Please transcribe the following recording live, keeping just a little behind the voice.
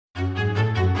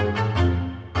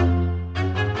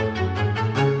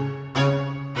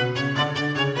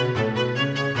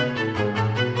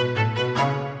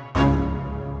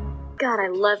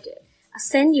loved it. I'll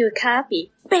send you a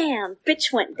copy. Bam!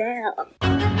 Bitch went down.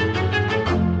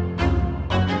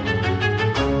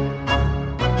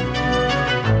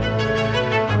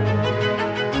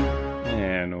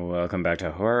 Welcome back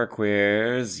to Horror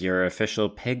Queers, your official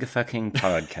pig-fucking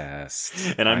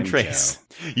podcast. And I'm Trace.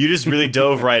 Joe. You just really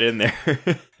dove right in there.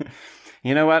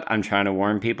 You know what? I'm trying to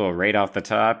warn people right off the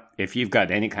top. If you've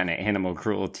got any kind of animal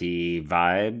cruelty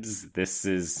vibes, this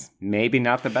is maybe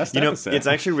not the best episode. It's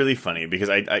actually really funny because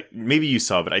I maybe you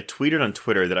saw, but I tweeted on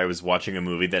Twitter that I was watching a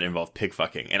movie that involved pig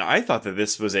fucking. And I thought that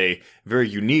this was a very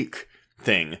unique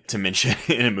thing to mention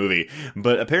in a movie,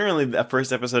 but apparently the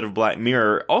first episode of Black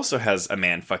Mirror also has a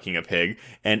man fucking a pig,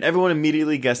 and everyone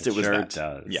immediately guessed it was sure that.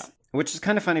 Does. Yeah, which is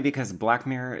kind of funny because Black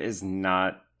Mirror is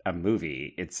not a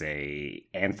movie; it's a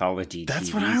anthology. That's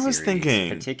TV what I was series, thinking,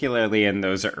 particularly in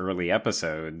those early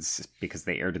episodes because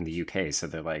they aired in the UK, so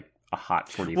they're like a hot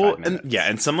 45 minutes.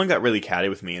 And someone got really catty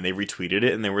with me, and they retweeted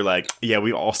it, and they were like, "Yeah,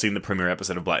 we've all seen the premiere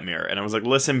episode of Black Mirror," and I was like,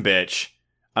 "Listen, bitch,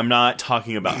 I'm not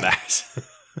talking about that."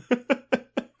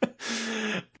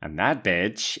 And that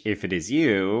bitch, if it is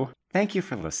you, thank you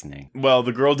for listening. Well,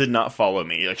 the girl did not follow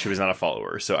me. Like, she was not a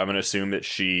follower. So I'm going to assume that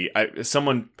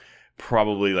someone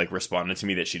probably like responded to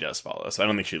me that she does follow. So I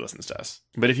don't think she listens to us.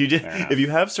 But if you did, if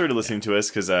you have started listening to us,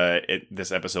 because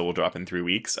this episode will drop in 3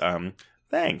 weeks,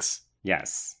 thanks.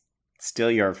 Yes.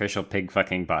 Still your official pig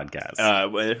fucking podcast.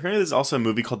 Apparently there's also a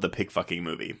movie called The Pig Fucking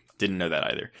Movie. Didn't know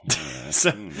that either. Yeah.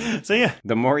 So yeah.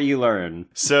 The more you learn.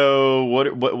 So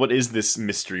what is this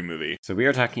mystery movie? So we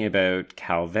are talking about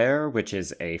Calvaire, which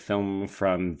is a film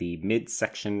from the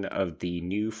midsection of the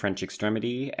New French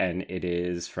Extremity, and it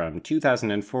is from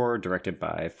 2004, directed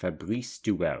by Fabrice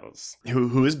Duels.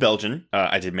 Who is Belgian.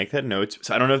 I did make that note.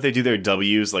 So I don't know if they do their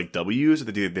W's like W's or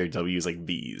they do their W's like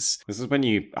V's. This is when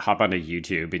you hop onto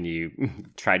YouTube and you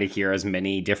try to hear as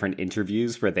many different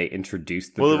interviews where they introduce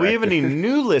the director. If we have any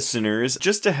new listeners,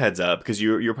 just a heads up, because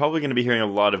you're probably going to be hearing a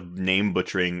lot of name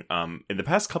butchering in the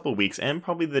past couple of weeks and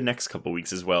probably the next couple of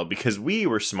weeks as well, because we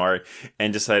were smart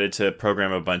and decided to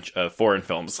program a bunch of foreign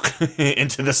films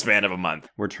into the span of a month.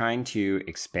 We're trying to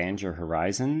expand your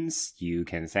horizons. You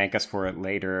can thank us for it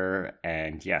later.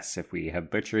 And yes, if we have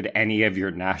butchered any of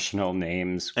your national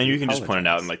names, and you can just point it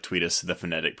out and like tweet us the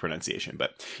phonetic pronunciation.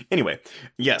 But anyway,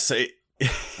 yes.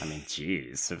 I mean,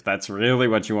 geez, if that's really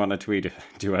what you want to tweet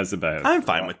to us about. I'm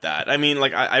fine with that. I mean,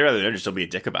 like, I'd rather just don't be a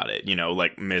dick about it,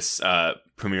 like Miss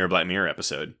Premiere Black Mirror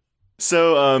episode.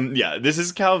 So, this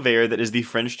is Calvaire. That is the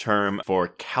French term for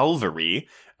Calvary,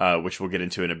 which we'll get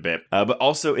into in a bit. But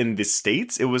also in the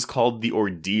States, it was called The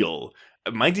Ordeal.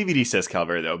 My DVD says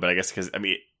Calvaire, though, but I guess because,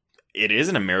 it is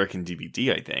an American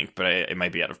DVD, I think, but it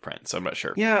might be out of print, so I'm not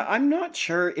sure. Yeah, I'm not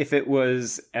sure if it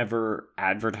was ever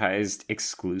advertised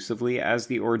exclusively as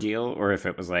The Ordeal, or if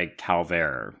it was like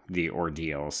Calvaire, The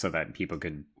Ordeal, so that people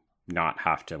could not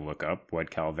have to look up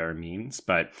what Calvaire means.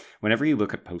 But whenever you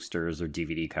look at posters or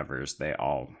DVD covers, they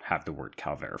all have the word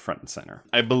Calvaire front and center.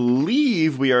 I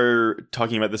believe we are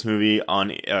talking about this movie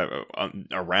on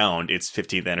around its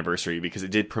 15th anniversary, because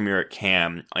it did premiere at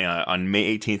Cannes on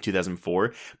May 18th,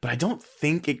 2004, but I don't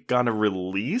think it got a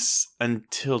release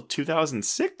until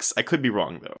 2006. I could be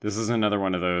wrong, though. This is another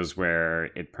one of those where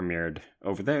it premiered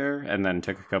over there and then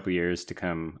took a couple years to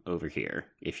come over here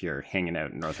if you're hanging out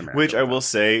in North America. Which I will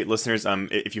say, listeners,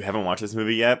 if you haven't watched this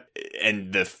movie yet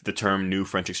and the term New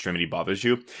French Extremity bothers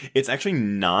you, it's actually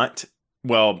not,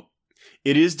 well,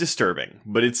 it is disturbing,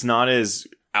 but it's not as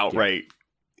outright.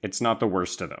 Yeah. It's not the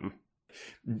worst of them.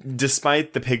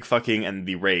 Despite the pig fucking and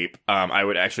the rape, I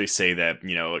would actually say that,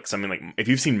 like something like, if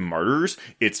you've seen Martyrs,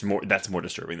 that's more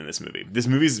disturbing than this movie. This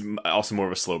movie's also more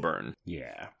of a slow burn.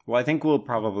 Yeah. Well, I think we'll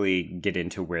probably get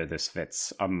into where this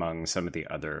fits among some of the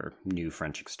other new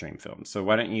French extreme films. So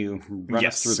why don't you run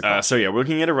us through the plot? We're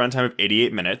looking at a runtime of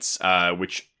 88 minutes,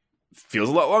 which feels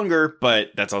a lot longer,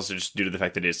 but that's also just due to the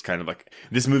fact that it's kind of like,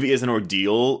 this movie is an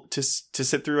ordeal to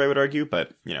sit through, I would argue,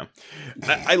 but,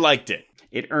 I liked it.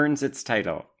 It earns its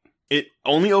title. It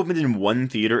only opened in one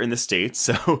theater in the States,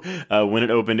 so when it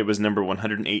opened, it was number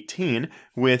 118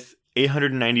 with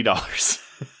 $890.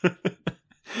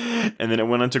 And then it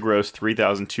went on to gross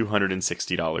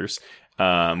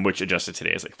 $3,260, which adjusted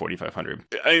today is like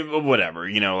 $4,500. Whatever,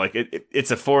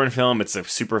 it's a foreign film. It's a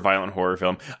super violent horror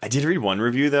film. I did read one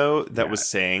review, though, that was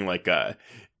saying like...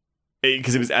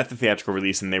 because it was at the theatrical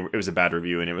release and it was a bad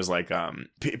review, and it was like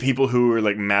people who are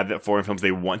like mad that foreign films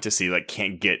they want to see like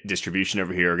can't get distribution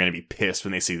over here are going to be pissed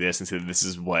when they see this and say that this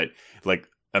is what like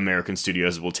American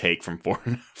studios will take from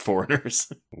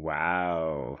foreigners.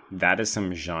 Wow, that is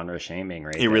some genre shaming,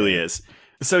 right? It really is.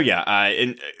 So yeah,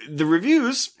 and the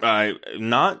reviews,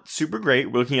 not super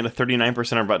great. We're looking at a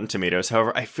 39% on Rotten Tomatoes.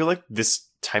 However, I feel like this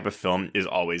type of film is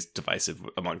always divisive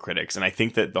among critics, and I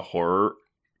think that the horror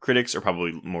critics are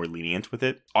probably more lenient with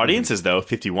it. Audiences, though,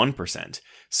 51%.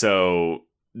 So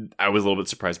I was a little bit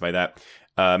surprised by that.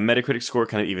 Metacritic score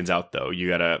kind of evens out, though. You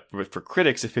got for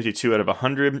critics, a 52 out of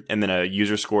 100, and then a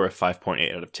user score of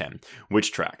 5.8 out of 10,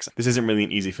 which tracks. This isn't really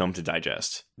an easy film to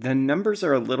digest. The numbers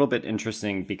are a little bit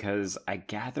interesting because I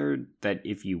gathered that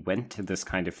if you went to this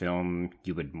kind of film,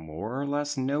 you would more or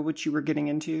less know what you were getting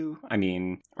into. I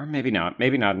mean, or maybe not.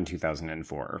 Maybe not in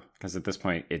 2004, because at this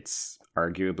point, it's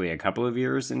arguably a couple of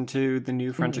years into the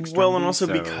new French extremity. Well, and also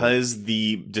because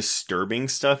the disturbing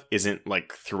stuff isn't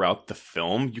like throughout the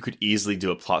film, you could easily do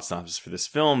a plot synopsis for this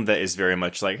film that is very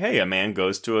much like, hey, a man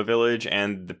goes to a village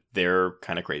and they're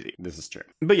kind of crazy. This is true.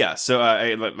 But yeah, so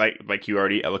like you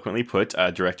already eloquently put,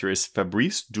 director is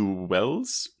Fabrice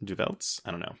Duvels.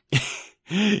 I don't know.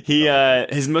 He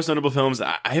his most notable films,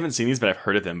 I haven't seen these, but I've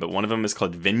heard of them. But one of them is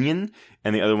called Vignon,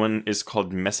 and the other one is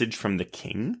called Message from the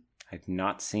King. I've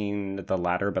not seen the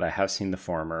latter, but I have seen the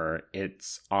former.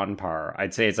 It's on par.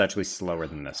 I'd say it's actually slower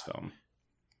than this film.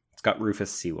 It's got Rufus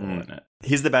Sewell in it.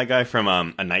 He's the bad guy from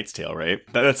A Knight's Tale, right?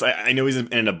 I know he's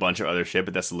in a bunch of other shit,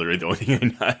 but that's literally the only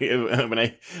thing I know.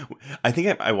 I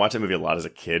think I watched that movie a lot as a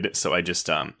kid, so I just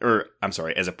as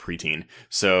a preteen.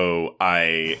 So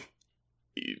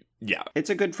yeah. It's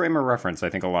a good frame of reference.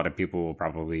 I think a lot of people will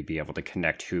probably be able to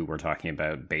connect who we're talking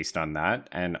about based on that.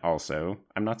 And also,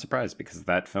 I'm not surprised because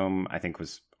that film, I think,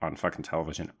 was on fucking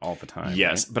television all the time.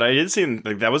 Yes, right? But I did see,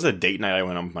 like, that was a date night I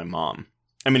went on with my mom.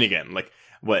 I mean, again, like,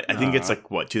 what? I think it's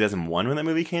 2001 when that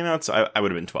movie came out? So I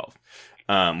would have been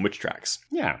 12, which tracks.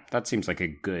 Yeah, that seems like a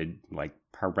good, like,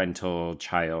 parental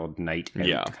child night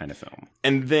out kind of film.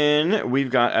 And then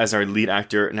we've got as our lead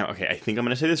actor, now, okay, I think I'm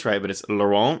going to say this right, but it's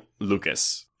Laurent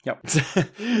Lucas. Yep.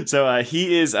 So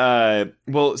he is, so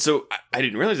I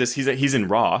didn't realize this. He's in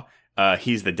Raw.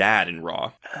 He's the dad in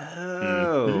Raw.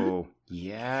 Oh,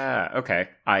 yeah. Okay.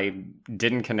 I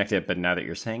didn't connect it, but now that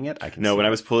you're saying it, I can see when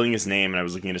I was pulling his name and I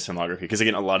was looking at his filmography, because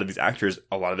again, a lot of these actors,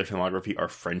 a lot of their filmography are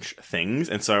French things.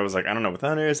 And so I was like, I don't know what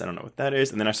that is.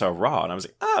 And then I saw Raw and I was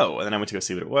like, oh, and then I went to go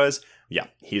see what it was. Yeah,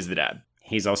 he's the dad.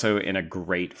 He's also in a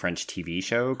great French TV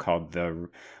show called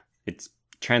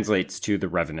translates to The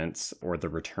Revenants or The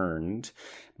Returned,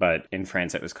 but in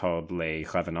France it was called Les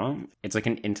Revenants. It's like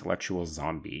an intellectual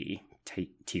zombie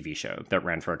TV show that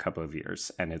ran for a couple of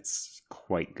years, and it's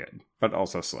quite good, but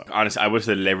also slow. Honestly, I would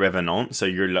say Les Revenants, so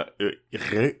you're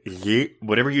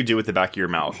whatever you do with the back of your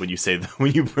mouth when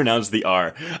you pronounce the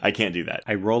R, I can't do that.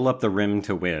 I roll up the rim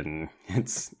to win.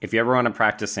 It's if you ever want to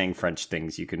practice saying French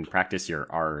things, you can practice your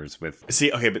R's with.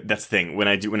 See, okay, but that's the thing.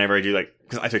 Whenever I do like,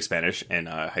 because I took Spanish in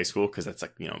high school, because that's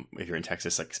like, if you're in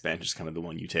Texas, like Spanish is kind of the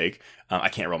one you take. I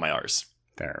can't roll my R's.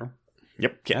 Fair.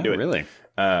 Yep, can't do it. Really?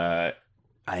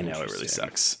 I know, it really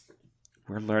sucks.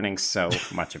 We're learning so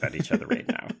much about each other right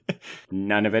now.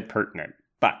 None of it pertinent,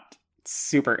 but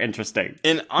super interesting.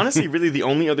 And honestly, really, the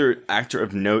only other actor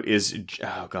of note is,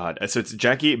 oh god, so it's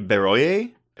Jackie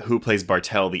Beroyer, who plays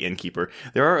Bartel, the innkeeper.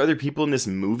 There are other people in this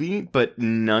movie, but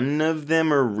none of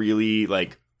them are really,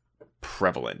 like,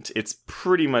 prevalent. It's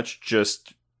pretty much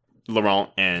just Laurent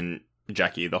and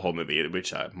Jackie the whole movie,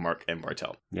 which Mark and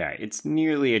Bartel. Yeah, it's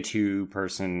nearly a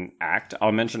two-person act.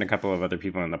 I'll mention a couple of other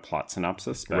people in the plot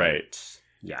synopsis, but right.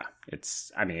 Yeah,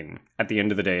 at the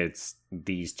end of the day, it's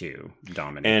these two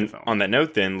dominating the film. And on that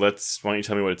note, then, why don't you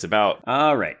tell me what it's about?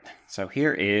 All right, so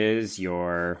here is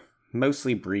your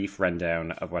mostly brief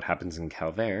rundown of what happens in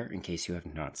Calvaire, in case you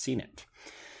have not seen it.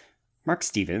 Mark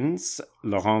Stevens,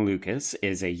 Laurent Lucas,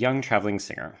 is a young traveling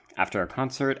singer. After a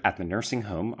concert at the nursing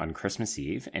home on Christmas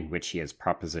Eve, in which he is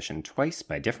propositioned twice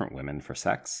by different women for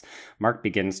sex, Mark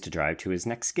begins to drive to his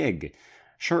next gig.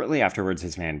 Shortly afterwards,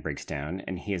 his van breaks down,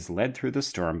 and he is led through the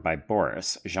storm by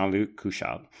Boris, Jean-Luc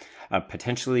Couchard, a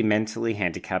potentially mentally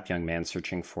handicapped young man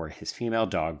searching for his female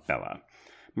dog, Bella.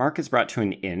 Mark is brought to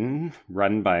an inn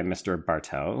run by Mr.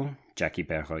 Bartel, Jackie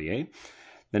Beroyer.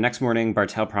 The next morning,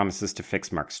 Bartel promises to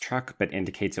fix Mark's truck, but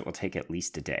indicates it will take at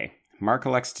least a day. Mark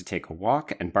elects to take a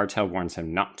walk, and Bartel warns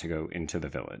him not to go into the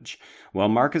village. While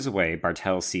Mark is away,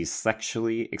 Bartel sees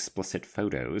sexually explicit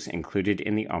photos included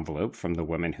in the envelope from the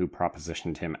woman who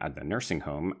propositioned him at the nursing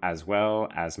home, as well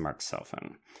as Mark's cell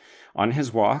phone. On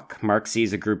his walk, Mark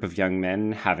sees a group of young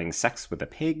men having sex with a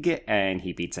pig, and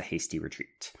he beats a hasty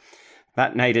retreat.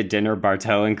 That night at dinner,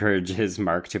 Bartel encourages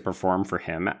Mark to perform for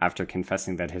him after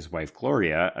confessing that his wife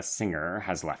Gloria, a singer,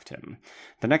 has left him.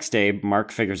 The next day, Mark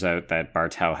figures out that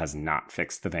Bartel has not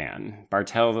fixed the van.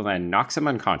 Bartel then knocks him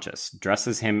unconscious,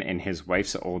 dresses him in his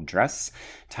wife's old dress,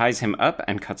 ties him up,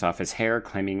 and cuts off his hair,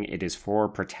 claiming it is for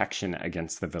protection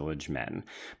against the village men.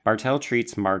 Bartel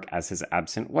treats Mark as his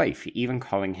absent wife, even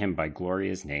calling him by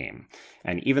Gloria's name.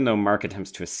 And even though Mark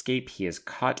attempts to escape, he is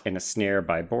caught in a snare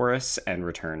by Boris and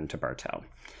returned to Bartel.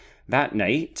 That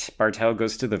night, Bartel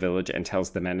goes to the village and tells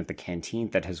the men at the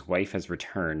canteen that his wife has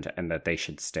returned and that they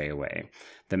should stay away.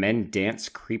 The men dance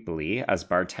creepily as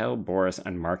Bartel, Boris,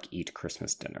 and Mark eat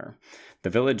Christmas dinner.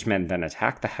 The village men then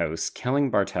attack the house,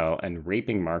 killing Bartel and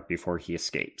raping Mark before he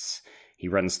escapes. He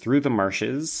runs through the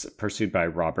marshes, pursued by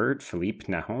Robert, Philippe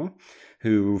Nahon,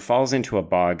 who falls into a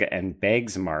bog and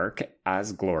begs Mark,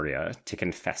 as Gloria, to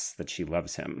confess that she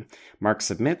loves him. Mark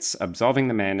submits, absolving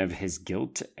the man of his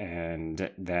guilt,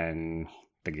 and then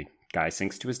the guy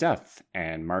sinks to his death,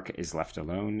 and Mark is left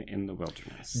alone in the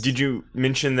wilderness. Did you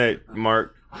mention that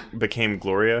Mark became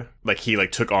Gloria? Like, he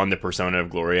took on the persona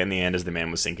of Gloria in the end as the man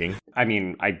was sinking? I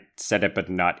mean, I said it, but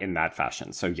not in that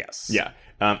fashion, so yes. Yeah.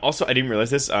 Also, I didn't realize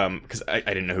this, because I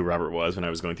didn't know who Robert was when I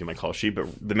was going through my call sheet, but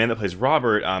the man that plays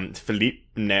Robert, Philippe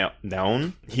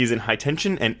Naon, he's in High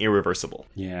Tension and Irreversible.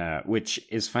 Yeah, which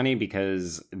is funny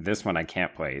because this one I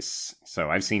can't place. So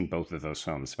I've seen both of those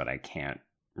films, but I can't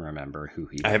remember who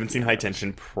he was. I haven't seen High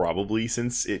Tension probably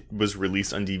since it was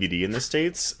released on DVD in the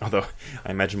States, although I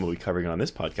imagine we'll be covering it on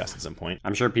this podcast at some point.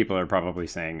 I'm sure people are probably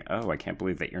saying, oh, I can't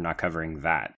believe that you're not covering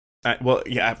that. Well,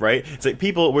 yeah, right? It's like,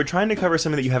 people, we're trying to cover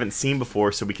something that you haven't seen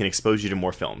before so we can expose you to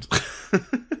more films.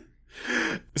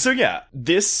 So yeah,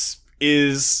 this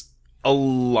is a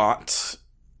lot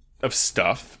of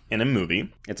stuff in a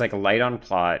movie. It's like light on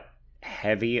plot,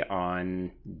 heavy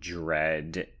on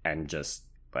dread, and just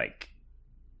like...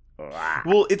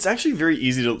 Well, it's actually very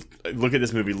easy to look at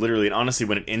this movie literally, and honestly,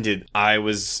 when it ended, I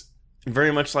was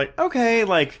very much like, okay,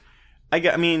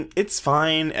 I mean, it's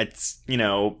fine. It's,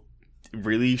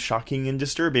 really shocking and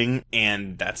disturbing,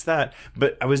 and that's that.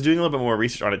 But I was doing a little bit more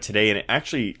research on it today, and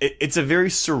it's a very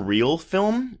surreal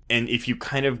film. And if you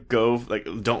kind of go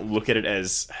don't look at it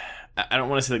as, I don't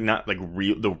want to say not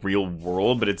the real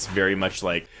world, but it's very much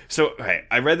like, so okay,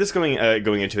 I read this going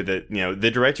into it that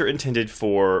the director intended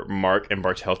for Mark and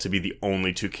Bartel to be the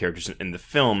only two characters in the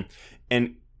film,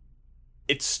 and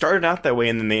it started out that way,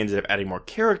 and then they ended up adding more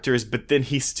characters, but then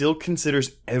he still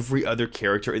considers every other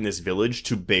character in this village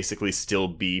to basically still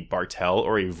be Bartel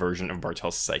or a version of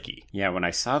Bartel's psyche. Yeah, when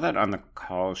I saw that on the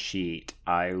call sheet,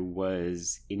 I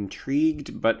was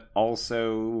intrigued, but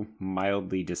also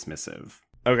mildly dismissive.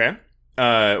 Okay.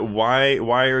 Why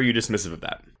are you dismissive of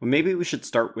that? Well, maybe we should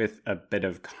start with a bit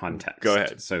of context. Go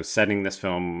ahead. So setting this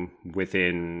film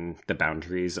within the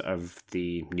boundaries of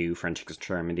the new French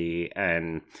extremity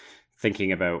and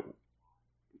thinking about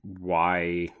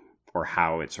why or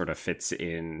how it sort of fits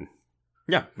in.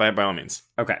 Yeah, by all means.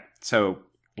 Okay, so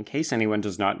in case anyone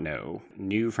does not know,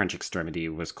 New French Extremity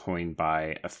was coined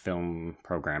by a film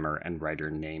programmer and writer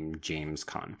named James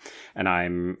Caan. And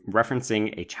I'm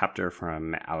referencing a chapter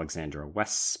from Alexandra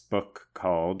West's book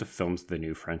called Films of the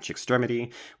New French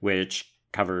Extremity, which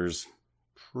covers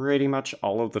pretty much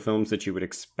all of the films that you would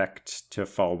expect to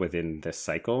fall within this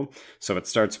cycle. So it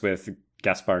starts with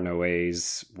Gaspar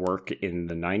Noé's work in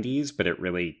the 90s, but it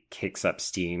really kicks up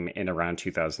steam in around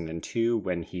 2002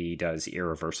 when he does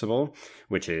Irreversible,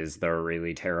 which is the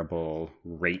really terrible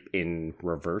rape in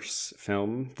reverse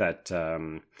film that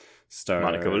stars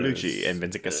Monica Bellucci and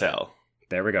Vincent Cassel.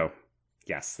 There we go.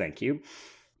 Yes, thank you.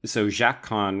 So Jacques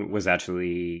Caan was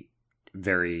actually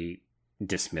very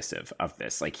dismissive of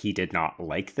this. Like, he did not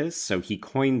like this, so he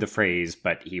coined the phrase,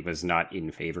 but he was not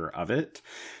in favor of it.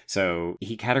 So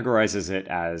he categorizes it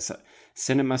as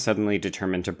cinema suddenly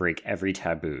determined to break every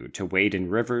taboo, to wade in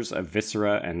rivers of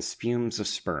viscera and spumes of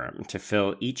sperm, to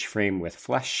fill each frame with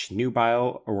flesh,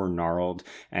 nubile or gnarled,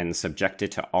 and subject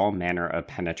it to all manner of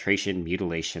penetration,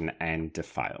 mutilation, and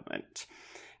defilement.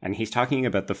 And he's talking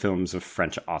about the films of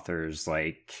French authors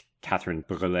like Catherine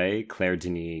Breillat, Claire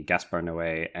Denis, Gaspar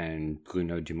Noé, and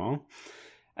Bruno Dumont.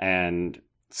 And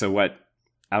so what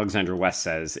Alexandra West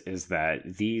says is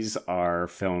that these are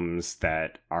films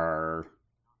that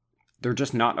they're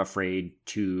just not afraid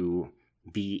to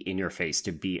be in your face,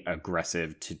 to be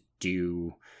aggressive, to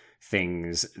do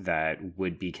things that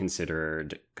would be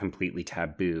considered completely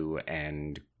taboo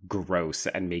and gross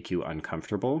and make you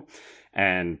uncomfortable.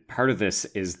 And part of this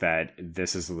is that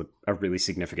this is a really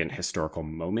significant historical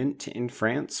moment in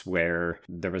France where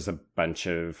there was a bunch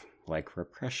of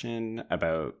repression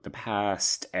about the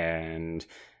past, and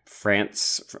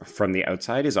France, from the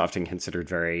outside, is often considered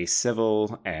very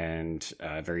civil and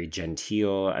very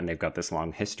genteel, and they've got this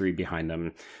long history behind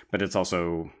them. But it's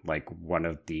also like one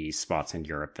of the spots in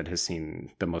Europe that has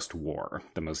seen the most war,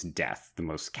 the most death, the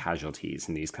most casualties,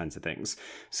 and these kinds of things.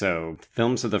 So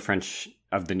films of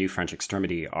the new French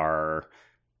extremity are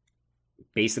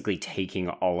basically taking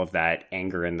all of that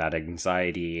anger and that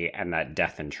anxiety and that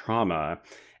death and trauma,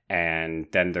 and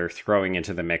then they're throwing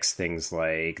into the mix things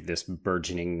like this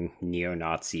burgeoning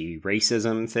neo-Nazi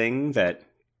racism thing that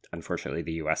unfortunately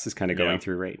the US is kind of going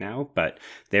through right now, but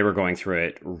they were going through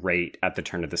it right at the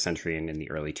turn of the century and in the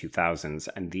early 2000s.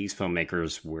 And these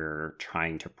filmmakers were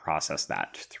trying to process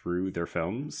that through their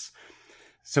films.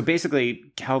 So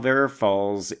basically, Calvaire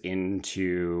falls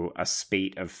into a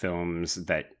spate of films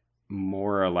that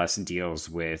more or less deals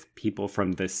with people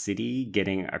from the city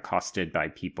getting accosted by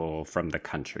people from the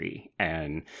country.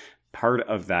 And part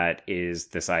of that is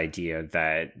this idea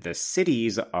that the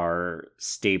cities are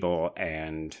stable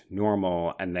and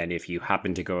normal. And then if you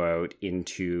happen to go out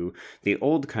into the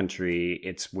old country,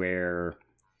 it's where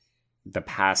the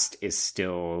past is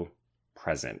still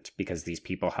present because these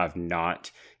people have not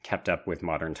kept up with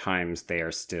modern times. They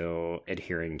are still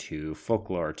adhering to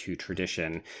folklore, to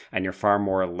tradition, and you're far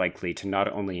more likely to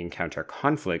not only encounter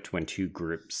conflict when two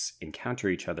groups encounter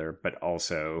each other, but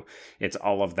also it's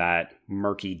all of that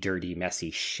murky, dirty, messy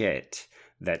shit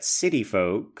that city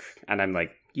folk, and I'm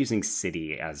like using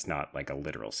city as not like a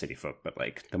literal city folk, but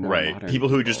like the more modern people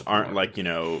who just aren't like, you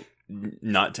know,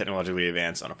 not technologically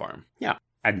advanced on a farm. Yeah.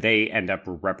 And they end up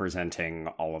representing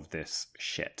all of this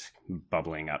shit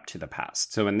bubbling up to the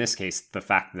past. So in this case, the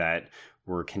fact that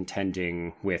we're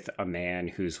contending with a man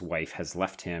whose wife has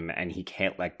left him and he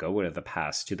can't let go of the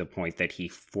past to the point that he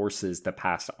forces the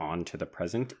past onto the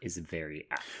present is very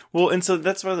apt. Well, and so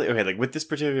that's why, okay, like with this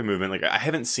particular movement, like I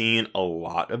haven't seen a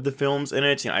lot of the films in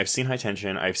it. You know, I've seen High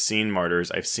Tension, I've seen Martyrs,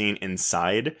 I've seen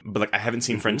Inside, but like I haven't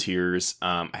seen Frontiers.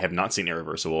 I have not seen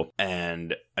Irreversible,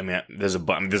 and I mean, there's a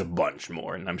bunch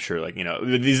more, and I'm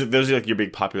those are like your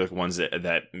big popular ones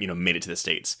that you know made it to the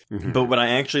States. Mm-hmm. But what I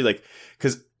actually like,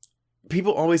 because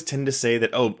people always tend to say that,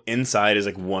 oh, Inside is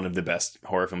like one of the best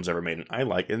horror films ever made. And I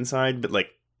like Inside, but like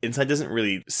Inside doesn't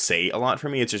really say a lot for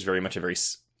me. It's just very much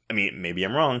I mean, maybe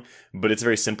I'm wrong, but it's a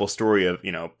very simple story of,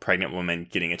 you know, pregnant woman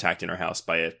getting attacked in her house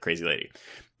by a crazy lady.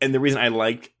 And the reason I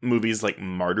like movies like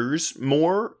Martyrs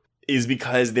more is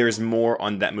because there's more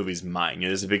on that movie's mind. You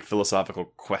know, there's a big philosophical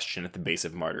question at the base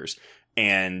of Martyrs.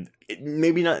 And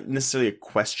maybe not necessarily a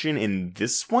question in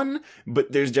this one, but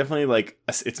there's definitely like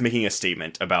it's making a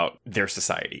statement about their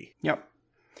society. Yep.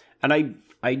 And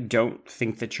I don't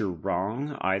think that you're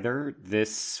wrong either.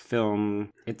 This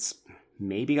film, it's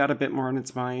maybe got a bit more on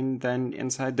its mind than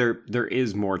Inside. There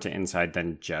is more to Inside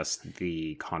than just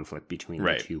the conflict between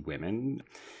the two women.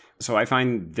 So I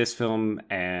find this film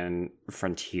and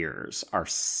Frontiers are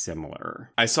similar.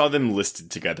 I saw them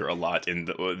listed together a lot in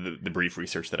the brief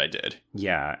research that I did.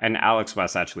 Yeah, and Alex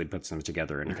West actually puts them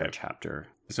together in her chapter.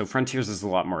 So Frontiers is a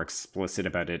lot more explicit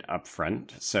about it up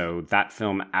front. So that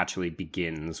film actually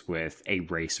begins with a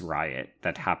race riot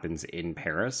that happens in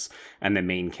Paris, and the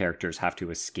main characters have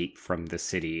to escape from the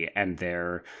city, and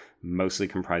they're mostly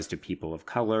comprised of people of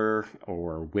color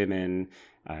or women,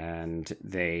 and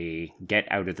they get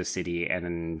out of the city,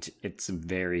 and it's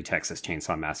very Texas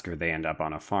Chainsaw Massacre. They end up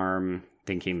on a farm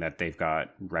thinking that they've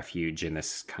got refuge in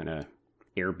this kind of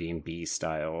Airbnb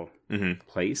style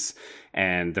place,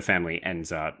 and the family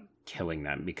ends up killing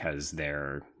them because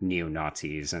they're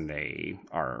neo-Nazis and they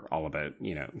are all about,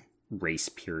 you know, race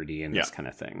purity and this kind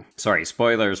of thing. Sorry,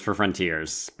 spoilers for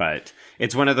Frontiers, but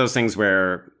it's one of those things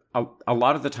where a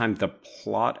lot of the time the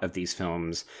plot of these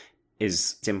films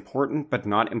is important, but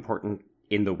not important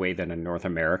in the way that a North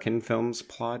American film's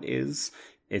plot is.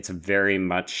 It's very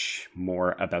much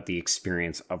more about the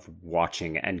experience of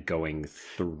watching and going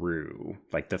through.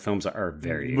 Like, the films are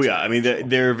very... Well, yeah, I mean,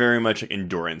 they're very much like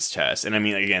endurance tests. And I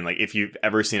mean, again, like, if you've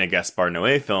ever seen a Gaspar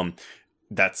Noé film,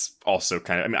 that's also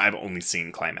kind of... I mean, I've only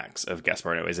seen Climax of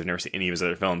Gaspar Noé's. I've never seen any of his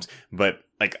other films. But,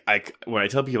 like, when I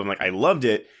tell people, I'm like, I loved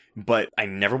it, but I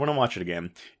never want to watch it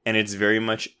again. And it's very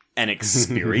much an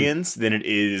experience than it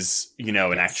is, you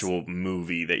know, an actual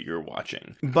movie that you're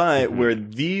watching. But where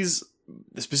these...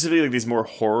 specifically like these more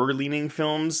horror leaning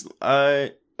films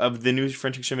of the new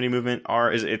French extremity movement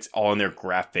it's all in their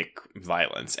graphic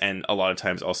violence and a lot of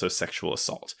times also sexual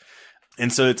assault.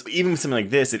 And so it's even with something like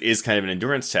this, it is kind of an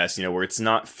endurance test, you know, where it's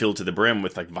not filled to the brim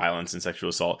with like violence and sexual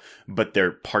assault, but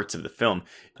they're parts of the film.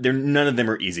 None of them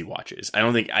are easy watches. I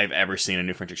don't think I've ever seen a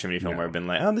New French Extremity film where I've been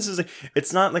like, oh, this is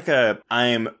it's not like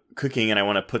I'm cooking and I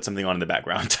want to put something on in the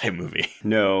background type movie.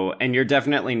 No, and you're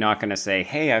definitely not going to say,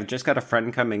 hey, I've just got a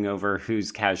friend coming over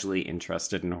who's casually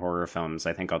interested in horror films.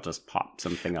 I think I'll just pop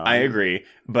something on. I agree,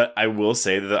 but I will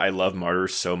say that I love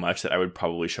Martyrs so much that I would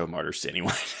probably show Martyrs to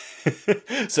anyone.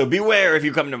 So beware if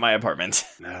you come to my apartment.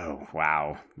 Oh,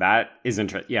 wow. That is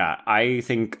interesting. Yeah, I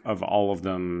think of all of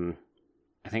them,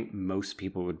 I think most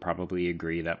people would probably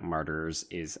agree that Martyrs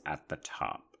is at the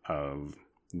top of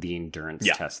the endurance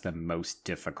test, the most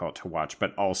difficult to watch,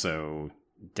 but also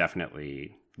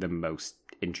definitely the most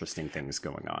interesting things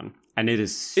going on. And it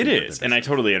is. It is. And I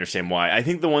totally understand why. I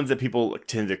think the ones that people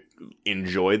tend to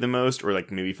enjoy the most or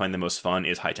like maybe find the most fun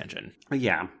is High Tension.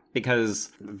 Yeah.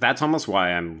 Because that's almost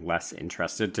why I'm less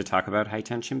interested to talk about High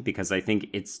Tension, because I think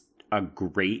it's a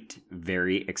great,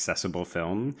 very accessible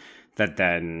film that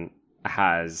then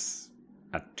has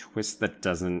a twist that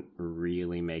doesn't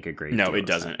really make a great deal No, it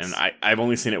doesn't. sense. And I've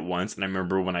only seen it once, and I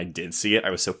remember when I did see it,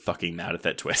 I was so fucking mad at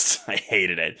that twist. I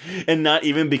hated it. And not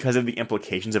even because of the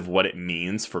implications of what it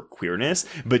means for queerness,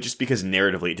 but just because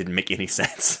narratively it didn't make any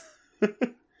sense.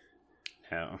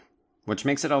 No. Which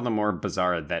makes it all the more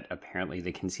bizarre that apparently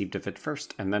they conceived of it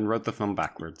first and then wrote the film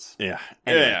backwards. Yeah.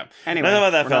 Anyway, enough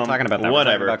about that we're film. not talking about that.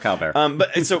 Whatever. We're talking about Calvaire.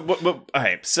 But so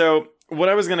okay. So what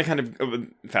I was going to kind of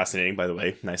fascinating, by the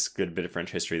way, nice, good bit of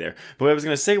French history there. But what I was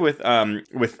going to say with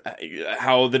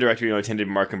how the director intended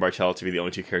Mark and Bartel to be the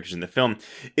only two characters in the film,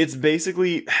 it's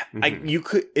basically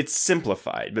it's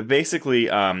simplified, but basically,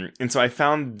 and so I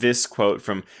found this quote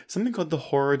from something called the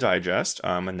Horror Digest,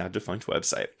 a now defunct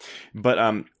website.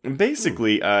 But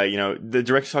basically, the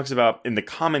director talks about in the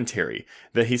commentary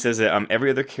that he says that every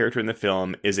other character in the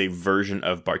film is a version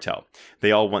of Bartel.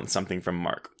 They all want something from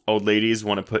Mark. Old ladies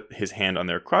want to put his hand on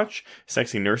their crotch.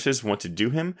 Sexy nurses want to do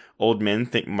him. Old men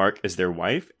think Mark is their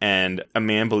wife. And a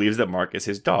man believes that Mark is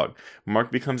his dog.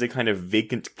 Mark becomes a kind of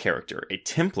vacant character, a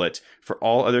template for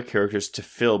all other characters to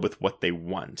fill with what they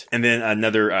want. And then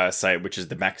another site, which is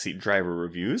the Backseat Driver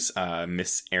Reviews,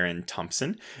 Miss Erin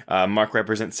Thompson. Mark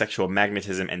represents sexual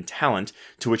magnetism and talent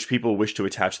to which people wish to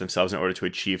attach themselves in order to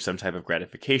achieve some type of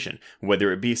gratification,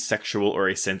 whether it be sexual or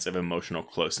a sense of emotional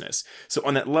closeness. So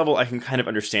on that level, I can kind of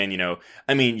understand,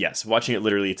 yes, watching it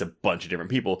literally, it's a bunch of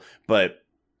different people, but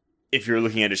if you're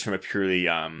looking at it from a purely,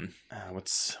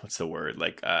 what's the word?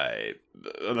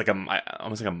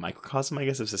 Almost like a microcosm, I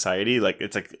guess, of society. Like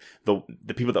it's like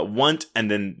the people that want, and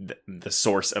then the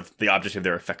source of the object of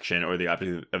their affection or the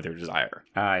object of their desire.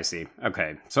 I see.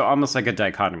 Okay. So almost like a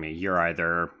dichotomy. You're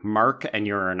either Mark and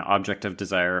you're an object of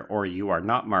desire, or you are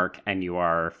not Mark and you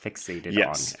are fixated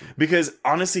on him. Because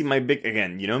honestly,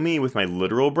 me with my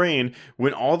literal brain,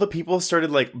 when all the people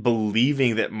started like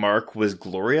believing that Mark was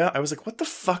Gloria, I was like, what the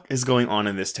fuck is going on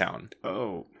in this town?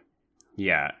 Oh.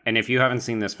 Yeah, and if you haven't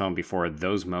seen this film before,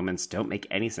 those moments don't make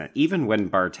any sense. Even when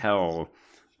Bartel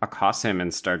accosts him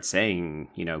and starts saying,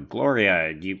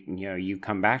 Gloria, you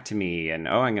come back to me, and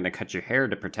I'm going to cut your hair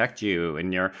to protect you,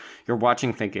 and you're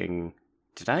watching thinking,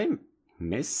 did I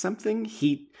miss something?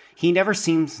 He never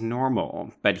seems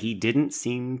normal, but he didn't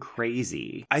seem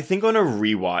crazy. I think on a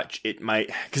rewatch, it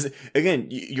might, because again,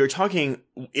 you're talking,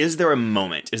 is there a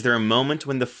moment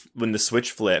when the switch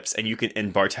flips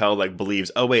and Bartel like believes,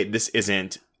 oh wait, this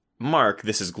isn't Mark,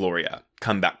 this is Gloria.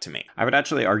 Come back to me. I would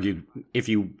actually argue if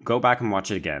you go back and watch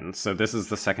it again, so this is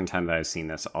the second time that I've seen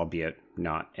this, albeit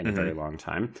not in a very long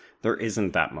time, there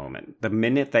isn't that moment. The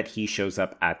minute that he shows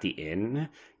up at the inn,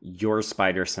 your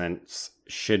spider sense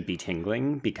should be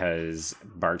tingling because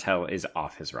Bartel is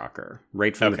off his rocker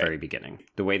right from the very beginning.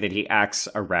 The way that he acts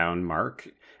around Mark,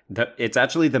 it's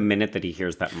actually the minute that he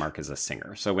hears that Mark is a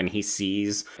singer. So when he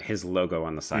sees his logo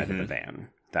on the side of the van,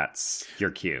 that's your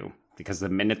cue. Because the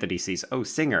minute that he sees,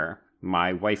 singer,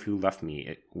 my wife who left me,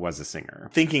 it was a singer.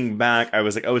 Thinking back, I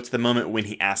was like, it's the moment when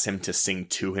he asks him to sing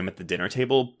to him at the dinner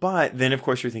table. But then, of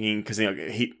course, you're thinking, because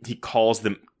he calls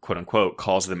the, quote unquote,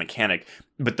 calls the mechanic,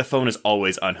 but the phone is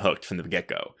always unhooked from the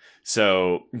get-go.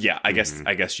 So, yeah, I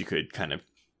guess you could kind of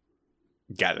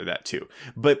gather that too.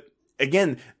 But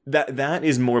again, that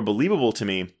is more believable to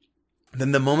me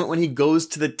than the moment when he goes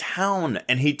to the town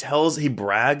and he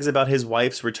brags about his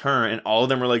wife's return, and all of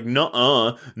them are like,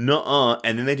 nuh-uh,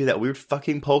 and then they do that weird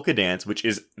fucking polka dance, which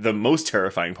is the most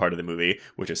terrifying part of the movie,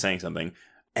 which is saying something.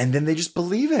 And then they just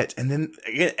believe it. And then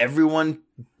again, everyone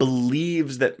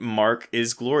believes that Mark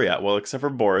is Gloria. Well, except for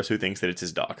Boris, who thinks that it's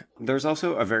his dog. There's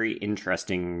also a very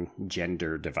interesting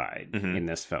gender divide in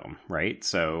this film, right?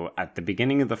 So at the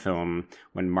beginning of the film,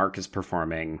 when Mark is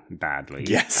performing badly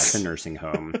at the nursing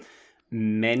home,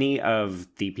 many of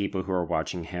the people who are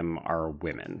watching him are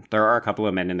women. There are a couple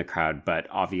of men in the crowd, but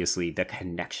obviously the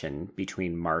connection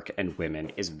between Mark and women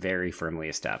is very firmly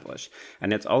established.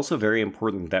 And it's also very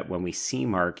important that when we see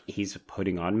Mark, he's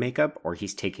putting on makeup or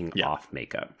he's taking off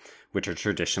makeup, which are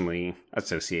traditionally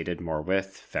associated more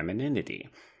with femininity.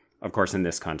 Of course, in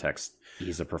this context,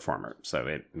 he's a performer, so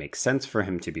it makes sense for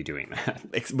him to be doing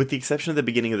that. With the exception of the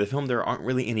beginning of the film, there aren't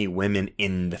really any women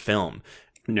in the film.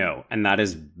 No, and that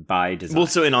is by design. Well,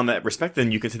 so and on that respect,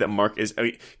 then you can say that Mark is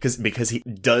because he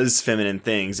does feminine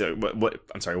things.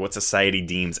 What society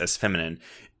deems as feminine,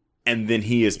 and then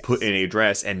he is put in a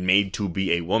dress and made to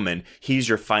be a woman. He's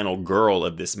your final girl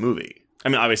of this movie. I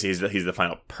mean, obviously he's the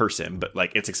final person, but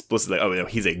like it's explicitly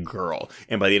he's a girl,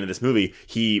 and by the end of this movie,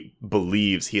 he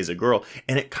believes he is a girl,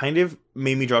 and it kind of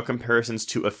made me draw comparisons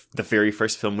to the very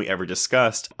first film we ever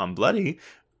discussed on Bloody,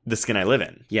 The Skin I Live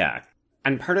In. Yeah.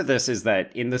 And part of this is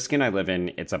that in The Skin I Live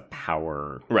In, it's a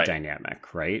power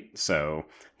dynamic, right? So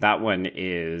that one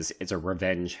it's a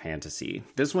revenge fantasy.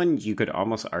 This one, you could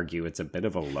almost argue it's a bit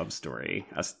of a love story,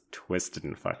 as twisted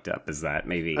and fucked up as that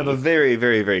maybe. Of a very,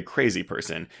 very, very crazy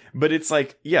person. But it's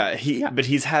like, but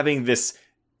he's having this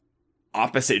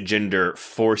opposite gender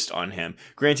forced on him.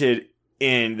 Granted,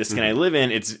 in The Skin I Live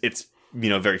In, it's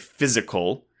very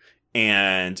physical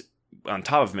and on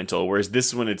top of mental, whereas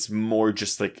this one, it's more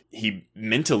just like he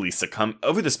mentally succumbed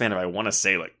over the span of, I want to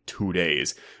say, like 2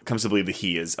 days, comes to believe that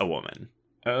he is a woman.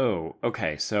 Oh,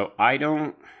 okay. So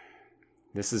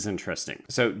this is interesting.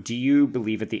 So do you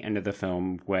believe at the end of the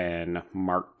film when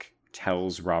Mark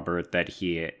tells Robert that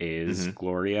he is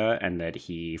Gloria and that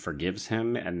he forgives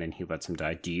him and then he lets him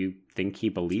die, do you think he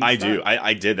believes I that? do.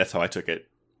 I did. That's how I took it.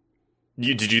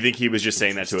 Did you think he was just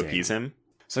saying that to appease him?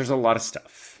 So there's a lot of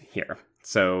stuff here.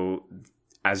 So,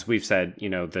 as we've said,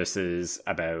 this is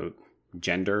about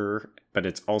gender, but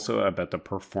it's also about the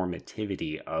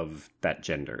performativity of that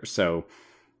gender. So,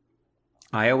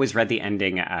 I always read the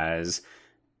ending as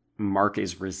Mark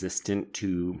is resistant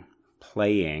to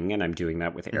playing, and I'm doing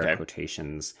that with air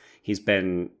quotations. He's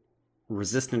been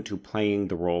resistant to playing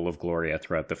the role of Gloria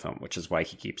throughout the film, which is why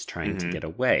he keeps trying to get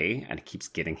away, and it keeps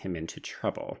getting him into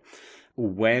trouble.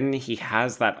 When he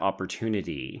has that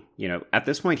opportunity, at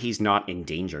this point, he's not in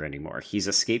danger anymore. He's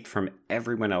escaped from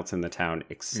everyone else in the town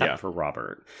except for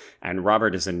Robert. And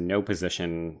Robert is in no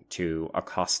position to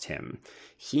accost him.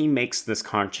 He makes this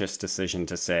conscious decision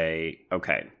to say,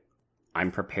 okay, I'm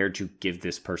prepared to give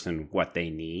this person what they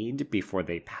need before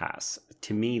they pass.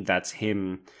 To me, that's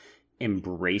him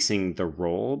embracing the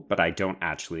role, but I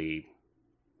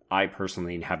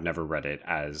personally have never read it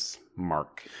as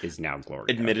Mark is now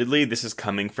Gloria. Admittedly, this is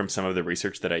coming from some of the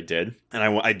research that I did. And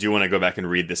I do want to go back and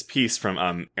read this piece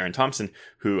from Aaron Thompson,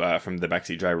 who from the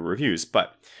Backseat Driver Reviews.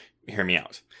 But hear me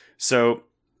out. So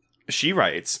she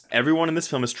writes, everyone in this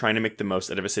film is trying to make the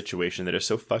most out of a situation that is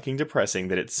so fucking depressing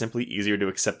that it's simply easier to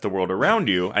accept the world around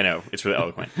you. I know, it's really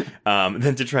eloquent.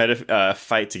 Than to try to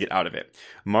fight to get out of it.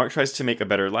 Mark tries to make a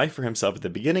better life for himself at the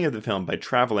beginning of the film by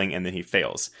traveling, and then he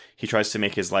fails. He tries to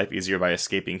make his life easier by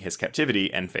escaping his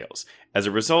captivity and fails. As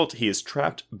a result, he is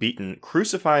trapped, beaten,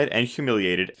 crucified, and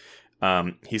humiliated.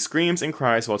 He screams and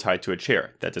cries while tied to a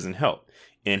chair. That doesn't help.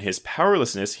 In his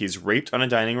powerlessness, he's raped on a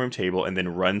dining room table and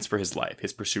then runs for his life,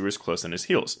 his pursuers close on his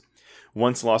heels.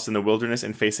 Once lost in the wilderness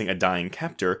and facing a dying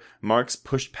captor, Mark's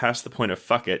pushed past the point of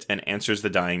fuck it and answers the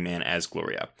dying man as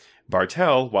Gloria.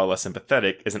 Bartel, while less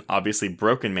sympathetic, is an obviously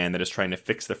broken man that is trying to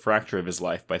fix the fracture of his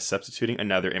life by substituting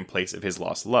another in place of his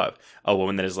lost love, a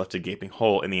woman that has left a gaping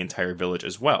hole in the entire village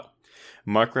as well.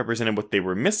 Mark represented what they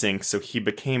were missing, so he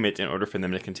became it in order for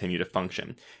them to continue to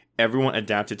function. Everyone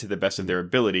adapted to the best of their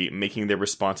ability, making their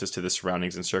responses to the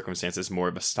surroundings and circumstances more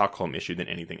of a Stockholm issue than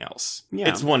anything else. Yeah.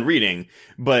 It's one reading,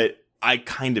 but I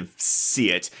kind of see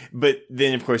it. But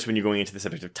then, of course, when you're going into the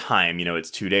subject of time,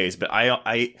 it's 2 days. But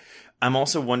I'm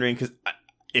also wondering, because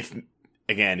if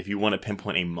you want to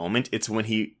pinpoint a moment, it's when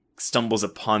he stumbles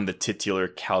upon the titular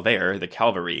Calvaire, the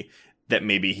Calvary, that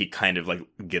maybe he kind of like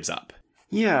gives up.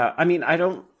 Yeah, I mean,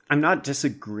 I'm not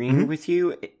disagreeing with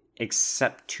you,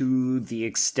 except to the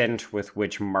extent with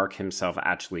which Mark himself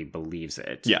actually believes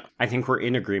it. Yeah. I think we're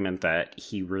in agreement that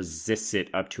he resists it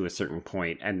up to a certain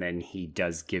point, and then he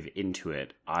does give into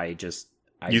it.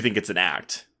 You think it's an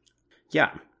act?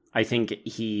 Yeah. I think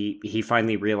he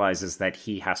finally realizes that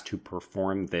he has to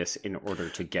perform this in order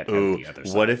to get out the other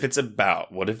side.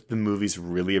 What if the movie's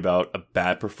really about a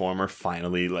bad performer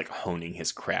finally like honing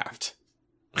his craft?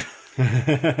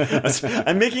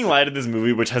 I'm making light of this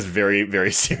movie, which has very,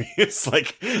 very serious,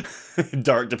 like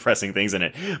dark, depressing things in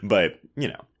it. But, you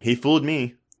know, he fooled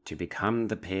me. To become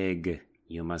the pig,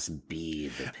 you must be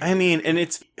the pig. I mean, and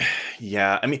it's,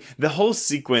 yeah, I mean, the whole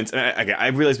sequence, I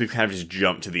realize we've kind of just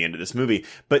jumped to the end of this movie,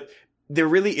 but there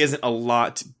really isn't a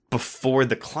lot before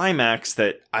the climax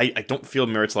that I don't feel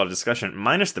merits a lot of discussion,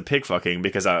 minus the pig fucking,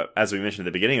 because as we mentioned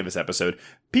at the beginning of this episode,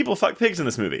 people fuck pigs in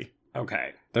this movie.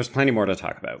 Okay, there's plenty more to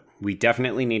talk about. We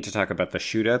definitely need to talk about the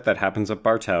shootout that happens at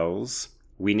Bartel's.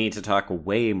 We need to talk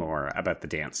way more about the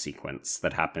dance sequence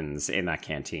that happens in that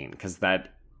canteen, because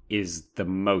that is the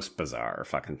most bizarre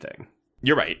fucking thing.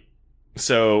 You're right.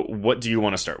 So, what do you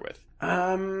want to start with?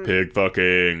 Pig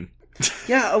fucking.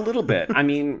 Yeah, a little bit. I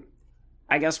mean,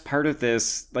 I guess part of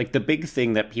this, like the big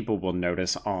thing that people will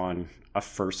notice on a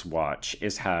first watch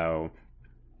is how,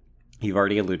 you've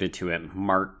already alluded to it,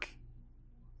 Mark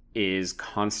is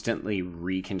constantly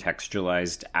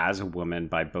recontextualized as a woman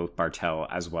by both Bartel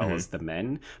as well as the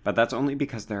men, but that's only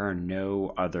because there are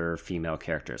no other female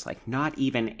characters, like not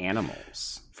even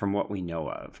animals from what we know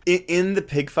of. In the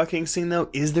pig fucking scene though,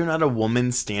 is there not a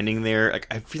woman standing there? Like,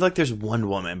 I feel like there's one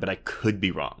woman, but I could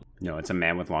be wrong. No, it's a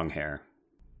man with long hair.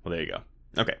 Well, there you go.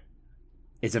 Okay.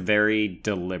 It's a very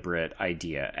deliberate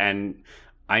idea, and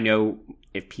I know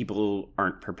if people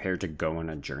aren't prepared to go on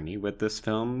a journey with this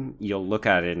film, you'll look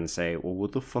at it and say, well,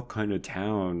 what the fuck kind of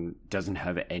town doesn't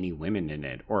have any women in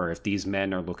it? Or if these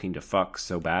men are looking to fuck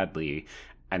so badly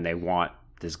and they want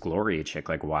this Gloria chick,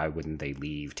 like, why wouldn't they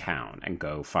leave town and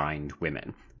go find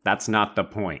women? That's not the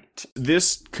point.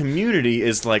 This community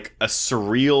is like a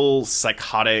surreal,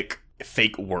 psychotic,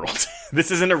 fake world.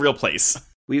 This isn't a real place.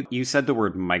 You said the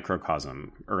word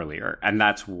microcosm earlier, and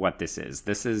that's what this is.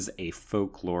 This is a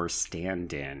folklore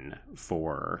stand-in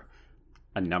for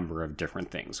a number of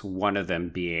different things. One of them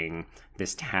being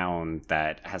this town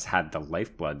that has had the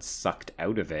lifeblood sucked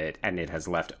out of it, and it has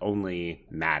left only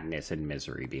madness and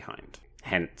misery behind.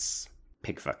 Hence,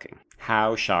 pig fucking.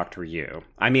 How shocked were you?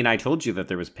 I mean, I told you that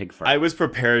there was pig fucking. I was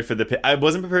prepared for the pig. I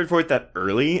wasn't prepared for it that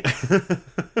early.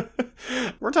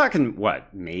 We're talking,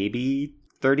 what, maybe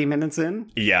 30 minutes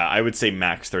in? Yeah, I would say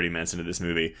max 30 minutes into this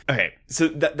movie. Okay, so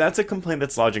that's a complaint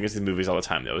that's lodged against these movies all the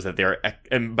time, though, is that they are,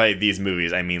 and by these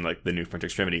movies, I mean like the New French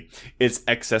Extremity, it's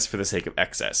excess for the sake of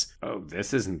excess. Oh,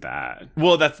 this isn't bad.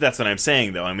 Well, that's what I'm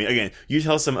saying, though. I mean, again, you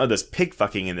tell some of this pig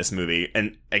fucking in this movie,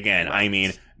 and again, I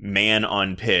mean man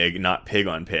on pig, not pig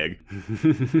on pig.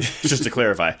 Just to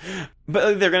clarify.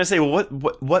 But they're going to say, well,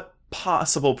 what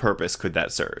possible purpose could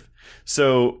that serve?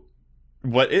 So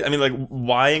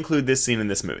why include this scene in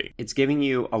this movie? It's giving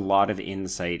you a lot of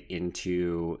insight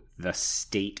into the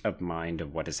state of mind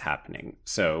of what is happening.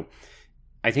 So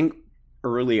I think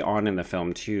early on in the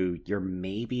film, too, you're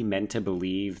maybe meant to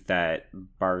believe that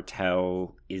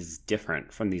Bartel is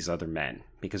different from these other men,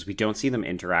 because we don't see them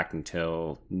interact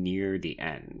until near the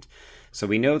end. So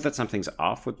we know that something's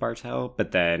off with Bartel,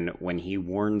 but then when he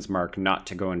warns Mark not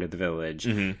to go into the village,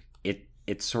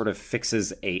 it sort of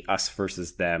fixes a us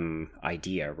versus them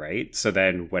idea, right? So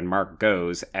then when Mark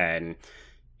goes and,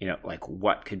 you know, like,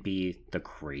 what could be the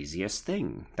craziest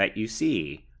thing that you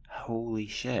see? Holy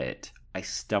shit, I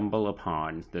stumble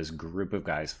upon this group of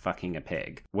guys fucking a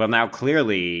pig. Well, now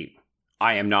clearly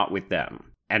I am not with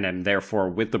them, and am therefore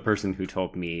with the person who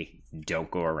told me,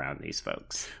 don't go around these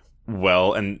folks.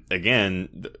 Well, and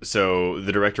again, so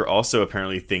the director also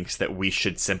apparently thinks that we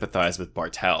should sympathize with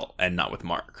Bartel and not with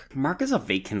Mark. Mark is a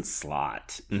vacant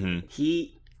slot. You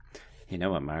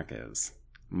know what Mark is?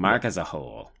 Mark is a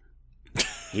hole.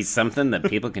 He's something that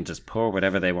people can just pour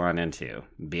whatever they want into,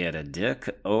 be it a dick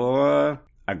or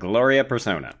a Gloria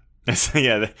persona.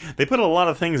 Yeah, they put a lot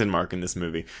of things in Mark in this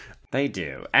movie. They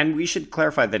do. And we should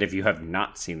clarify that if you have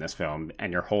not seen this film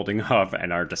and you're holding off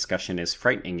and our discussion is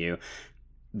frightening you,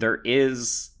 there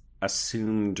is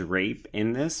assumed rape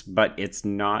in this, but it's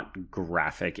not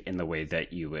graphic in the way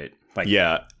that you would like.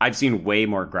 Yeah, I've seen way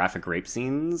more graphic rape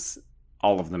scenes,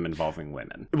 all of them involving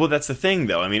women. Well, that's the thing,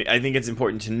 though. I mean, I think it's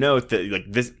important to note that like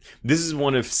this is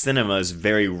one of cinema's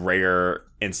very rare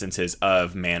instances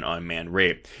of man-on-man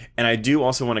rape. And I do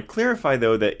also want to clarify,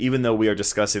 though, that even though we are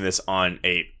discussing this on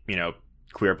a,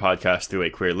 queer podcast through a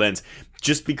queer lens,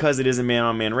 just because it is a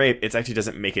man-on-man rape, it actually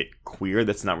doesn't make it queer.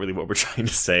 That's not really what we're trying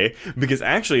to say. Because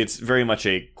actually, it's very much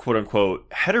a quote-unquote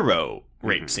hetero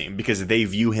rape scene, because they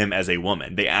view him as a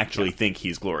woman. They actually think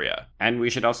he's Gloria. And we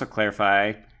should also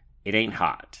clarify, it ain't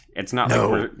hot. It's not No.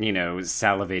 like we're,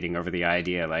 salivating over the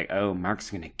idea like, oh, Mark's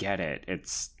going to get it.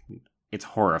 It's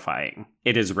horrifying.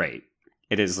 It is rape.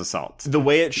 It is assault. The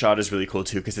way it's shot is really cool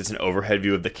too, because it's an overhead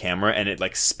view of the camera and it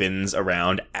like spins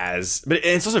around but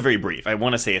it's also very brief. I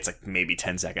want to say it's like maybe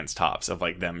 10 seconds tops of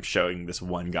like them showing this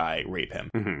one guy rape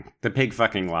him. Mm-hmm. The pig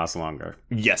fucking lasts longer.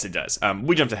 Yes, it does.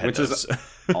 We jumped ahead, which is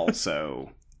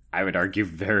also, I would argue,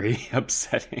 very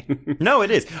upsetting. No,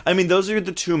 it is. I mean, those are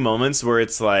the two moments where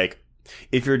it's like,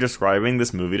 if you're describing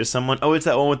this movie to someone, oh, it's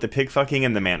that one with the pig fucking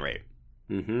and the man rape.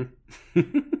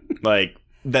 Mm-hmm. Like,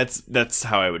 that's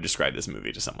how I would describe this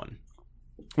movie to someone.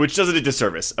 Which does it a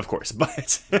disservice, of course,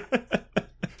 but...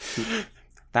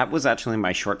 That was actually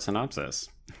my short synopsis.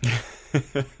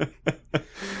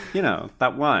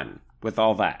 That one, with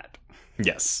all that.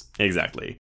 Yes,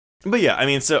 exactly. But yeah, I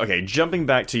mean, so, okay, jumping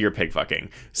back to your pig fucking.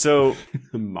 So...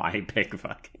 My pig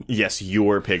fucking. Yes,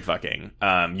 your pig fucking.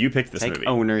 You picked this movie. Take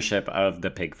ownership of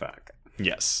the pig fuck.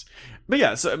 Yes. But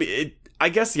yeah, so, I mean, I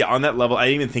guess, yeah, on that level, I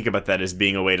didn't even think about that as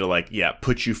being a way to, like, yeah,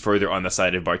 put you further on the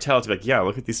side of Bartel to be like, yeah,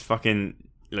 look at these fucking,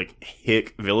 like,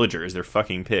 hick villagers. They're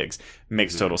fucking pigs.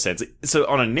 Makes total sense. So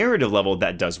on a narrative level,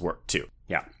 that does work, too.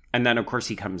 Yeah. And then, of course,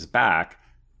 he comes back.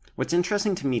 What's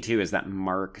interesting to me, too, is that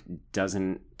Mark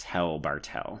doesn't tell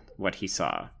Bartel what he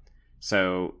saw.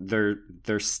 So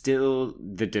there's still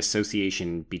the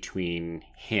dissociation between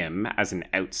him as an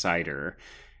outsider,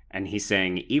 and he's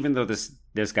saying, even though this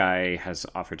guy has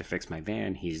offered to fix my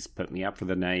van, he's put me up for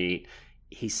the night,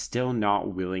 he's still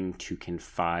not willing to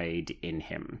confide in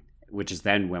him, which is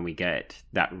then when we get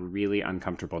that really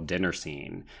uncomfortable dinner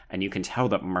scene, and you can tell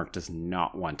that Mark does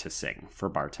not want to sing for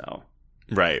Bartel.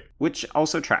 Right. Which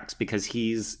also tracks, because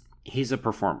he's a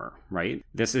performer, right?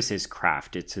 This is his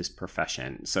craft, it's his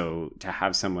profession. So to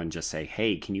have someone just say,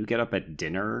 hey, can you get up at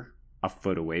dinner a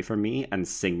foot away from me and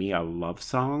sing me a love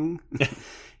song?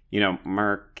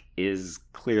 Mark is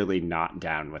clearly not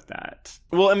down with that.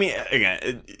 Well, I mean,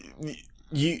 again,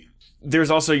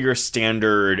 there's also your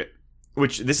standard,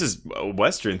 which this is a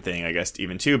Western thing, I guess,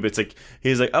 even too, but it's like,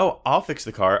 he's like, oh, I'll fix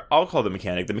the car. I'll call the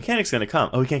mechanic. The mechanic's going to come.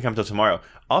 Oh, he can't come till tomorrow.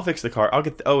 I'll fix the car. I'll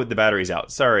get the battery's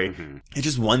out. Sorry. Mm-hmm. It's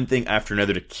just one thing after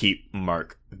another to keep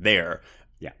Mark there.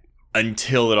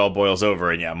 Until it all boils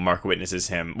over, and yeah, Mark witnesses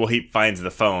him. Well, he finds the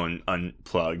phone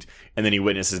unplugged, and then he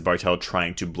witnesses Bartel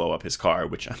trying to blow up his car,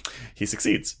 which he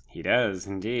succeeds. He does,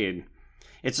 indeed.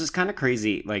 It's just kind of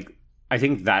crazy. Like, I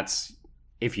think that's,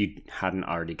 if you hadn't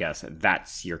already guessed it,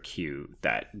 that's your cue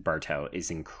that Bartel is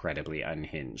incredibly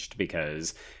unhinged,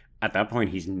 because at that point,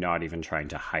 he's not even trying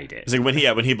to hide it. It's like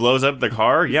when he blows up the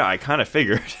car, yeah, I kind of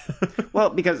figured.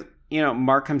 Well, because...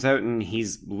 Mark comes out and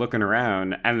he's looking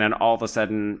around, and then all of a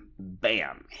sudden,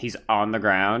 bam, he's on the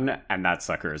ground, and that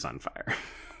sucker is on fire.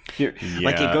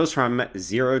 Like, it goes from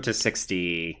 0 to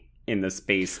 60 in the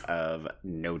space of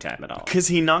no time at all. Because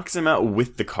he knocks him out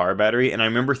with the car battery, and I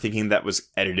remember thinking that was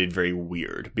edited very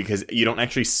weird, because you don't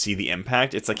actually see the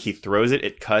impact. It's like he throws it,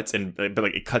 it cuts,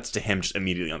 but it cuts to him just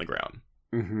immediately on the ground.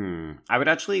 Mm-hmm. I would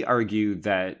actually argue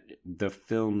that the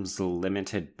film's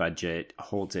limited budget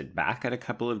holds it back at a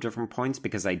couple of different points,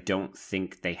 because I don't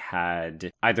think they had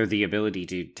either the ability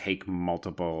to take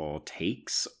multiple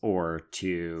takes or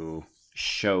to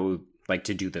show, like,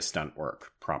 to do the stunt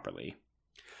work properly.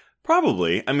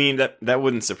 Probably. I mean, that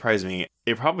wouldn't surprise me.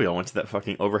 It probably all went to that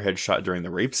fucking overhead shot during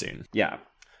the rape scene. Yeah.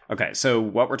 Okay, so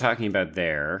what we're talking about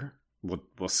there,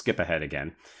 we'll skip ahead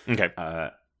again. Okay.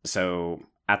 So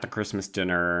at the Christmas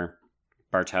dinner,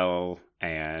 Bartel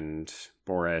and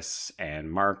Boris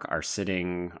and Mark are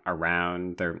sitting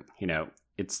around. They're,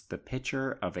 it's the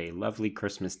picture of a lovely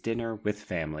Christmas dinner with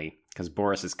family, because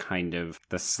Boris is kind of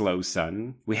the slow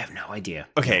son. We have no idea.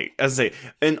 Okay, as I say,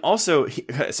 and also,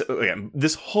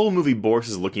 this whole movie, Boris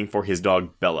is looking for his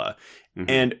dog, Bella. Mm-hmm.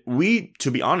 And we,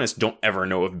 to be honest, don't ever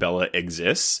know if Bella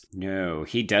exists. No,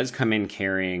 he does come in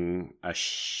carrying a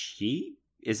sheep?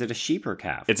 Is it a sheep or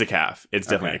calf? It's a calf. It's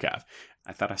definitely a calf.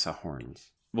 I thought I saw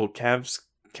horns. Well, cows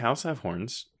have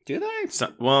horns. Do they?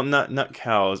 Well, not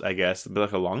cows, I guess, but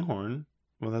like a longhorn.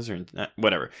 Well, those are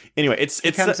whatever. Anyway,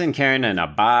 he comes in carrying a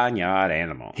barnyard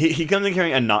animal. He comes in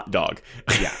carrying a not dog.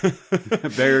 Yeah,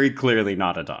 very clearly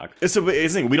not a dog. So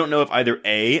we don't know if either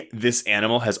A, this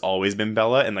animal has always been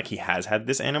Bella, and like he has had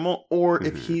this animal, or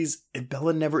if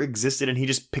Bella never existed and he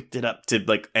just picked it up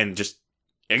to and just.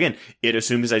 Again, it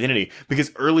assumes his identity, because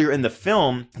earlier in the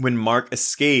film, when Mark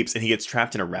escapes and he gets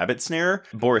trapped in a rabbit snare,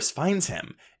 Boris finds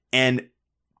him and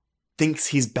thinks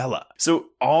he's Bella. So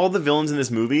all the villains in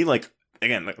this movie, like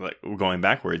we're going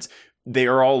backwards, they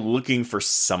are all looking for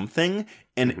something,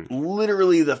 and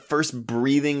literally the first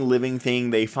breathing, living thing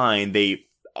they find, they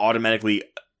automatically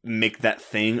make that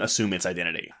thing assume its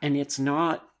identity. And it's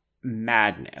not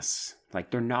madness.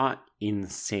 Like, they're not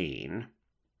insane.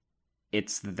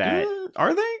 It's that...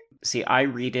 Are they? See, I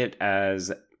read it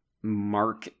as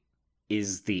Mark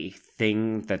is the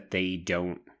thing that they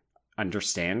don't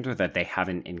understand or that they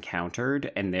haven't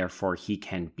encountered, and therefore he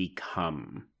can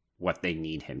become what they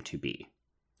need him to be.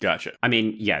 Gotcha. I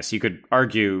mean, yes, you could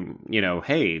argue,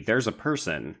 hey, there's a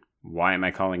person. Why am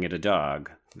I calling it a dog?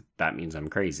 That means I'm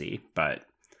crazy. But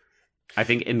I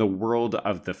think in the world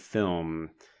of the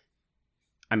film,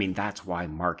 I mean, that's why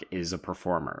Mark is a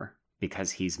performer,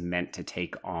 because he's meant to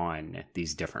take on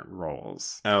these different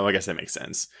roles. Oh, I guess that makes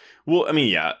sense. Well, I mean,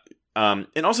 yeah.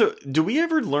 And also, do we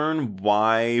ever learn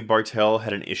why Bartell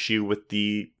had an issue with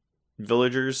the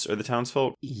villagers or the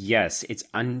townsfolk? Yes, it's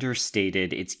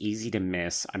understated. It's easy to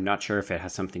miss. I'm not sure if it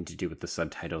has something to do with the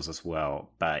subtitles as well,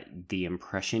 but the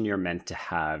impression you're meant to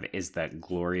have is that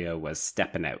Gloria was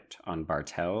stepping out on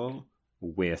Bartell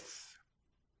with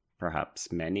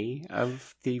perhaps many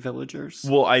of the villagers.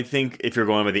 Well, I think if you're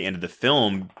going by the end of the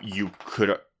film, you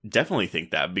could definitely think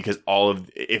that, because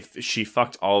if she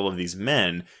fucked all of these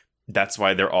men, that's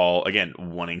why they're all, again,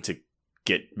 wanting to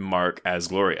get Mark as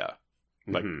Gloria.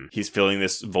 Like, he's filling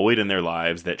this void in their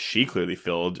lives that she clearly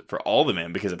filled for all the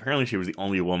men, because apparently she was the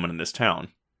only woman in this town.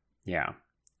 Yeah.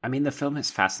 I mean, the film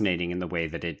is fascinating in the way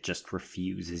that it just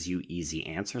refuses you easy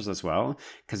answers as well.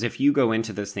 Because if you go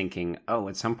into this thinking, oh,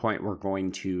 at some point we're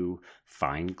going to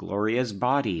find Gloria's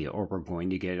body, or we're going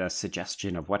to get a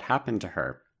suggestion of what happened to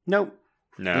her. Nope.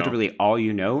 No. Literally all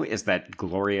you know is that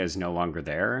Gloria is no longer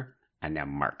there, and now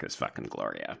Mark is fucking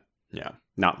Gloria. Yeah.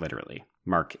 Not literally.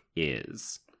 Mark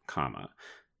is,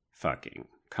 fucking,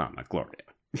 Gloria.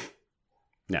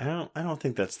 No. I don't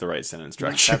think that's the right sentence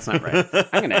structure. That's not right.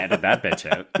 I'm going to edit that bitch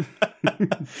out.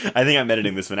 I think I'm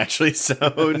editing this one, actually,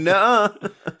 so no.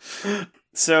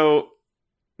 So,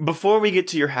 before we get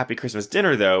to your happy Christmas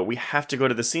dinner, though, we have to go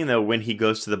to the scene, though, when he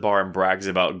goes to the bar and brags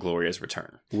about Gloria's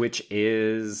return. Which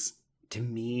is, to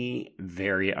me,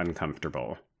 very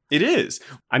uncomfortable. It is.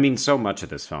 I mean, so much of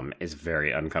this film is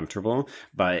very uncomfortable,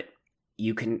 but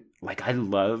you can, I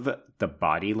love the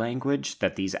body language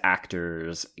that these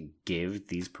actors give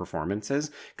these performances,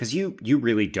 because you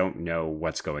really don't know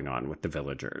what's going on with the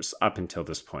villagers up until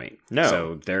this point. No.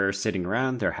 So they're sitting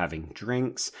around, they're having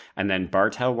drinks, and then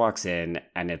Bartell walks in,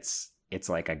 and it's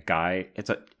like a guy,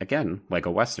 again, like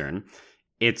a Western.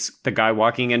 It's the guy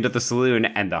walking into the saloon,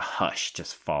 and the hush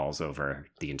just falls over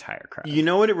the entire crowd. You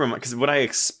know what it reminds? Because what I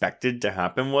expected to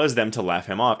happen was them to laugh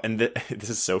him off, and this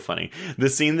is so funny. The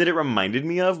scene that it reminded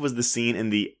me of was the scene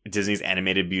in the Disney's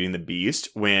animated Beauty and the Beast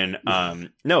when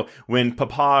when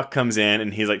Papa comes in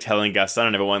and he's like telling Gaston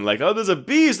and everyone like, "Oh, there's a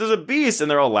beast,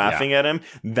 and they're all laughing at him.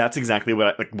 That's exactly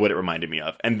what it reminded me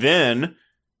of. And then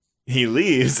he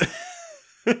leaves,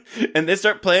 and they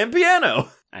start playing piano.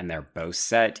 And they're both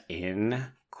set in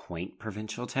quaint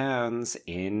provincial towns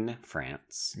in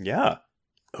France. Yeah.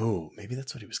 Oh, maybe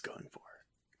that's what he was going for.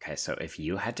 Okay, so if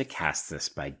you had to cast this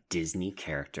by Disney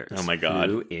characters, oh my God,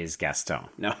 who is Gaston?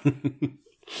 No.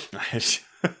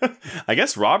 I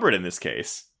guess Robert in this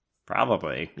case.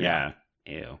 Probably. Yeah.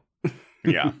 Ew.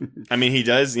 Yeah. I mean, he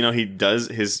does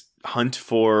his hunt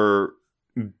for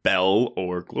Belle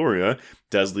or Gloria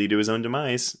does lead to his own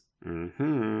demise.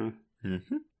 Mm-hmm.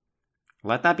 Mm-hmm.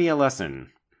 Let that be a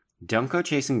lesson. Don't go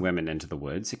chasing women into the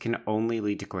woods. It can only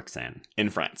lead to quicksand.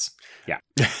 In France. Yeah.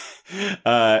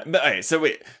 But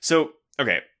okay,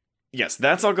 okay. Yes,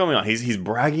 that's all going on. He's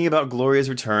bragging about Gloria's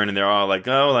return, and they're all like,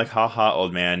 oh, like, haha,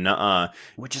 old man, nuh-uh.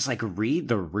 Which is like, read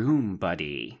the room,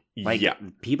 buddy. Like, yeah.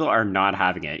 People are not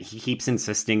having it. He keeps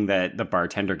insisting that the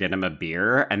bartender get him a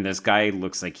beer, and this guy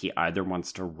looks like he either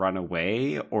wants to run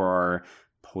away or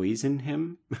poison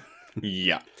him.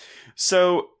 Yeah.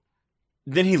 So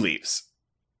then he leaves.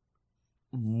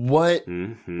 What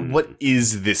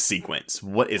is this sequence?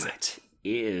 What is it?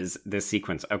 Is this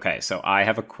sequence? Okay, so I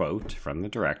have a quote from the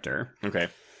director. Okay.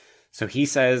 So he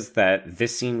says that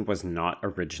this scene was not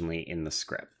originally in the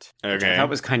script. Okay. Which I thought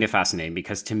was kind of fascinating,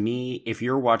 because to me, if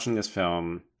you're watching this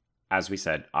film, as we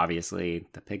said, obviously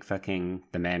the pig fucking,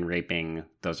 the man raping,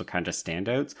 those are kind of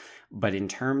standouts. But in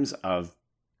terms of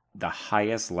the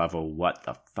highest level what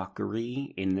the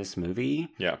fuckery in this movie,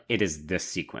 yeah, it is this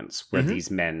sequence where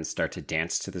these men start to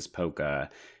dance to this polka,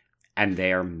 and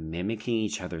they are mimicking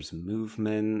each other's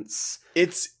movements.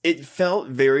 It felt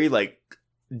very like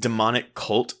demonic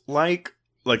cult like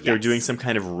they're doing some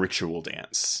kind of ritual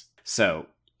dance. So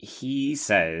he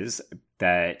says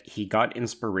that he got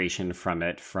inspiration from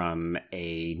it from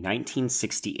a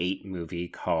 1968 movie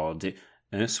called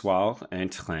Un soir, un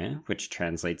train, which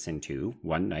translates into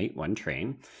One Night, One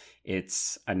Train.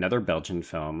 It's another Belgian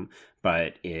film,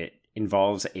 but it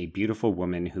involves a beautiful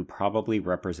woman who probably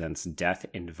represents death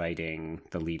inviting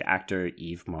the lead actor,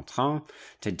 Yves Montand,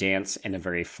 to dance in a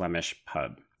very Flemish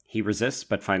pub. He resists,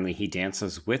 but finally he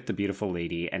dances with the beautiful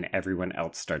lady and everyone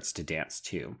else starts to dance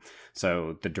too.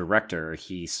 So the director,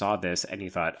 he saw this and he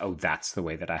thought, oh, that's the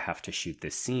way that I have to shoot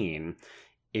this scene.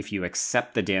 If you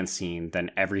accept the dance scene,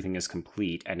 then everything is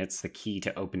complete, and it's the key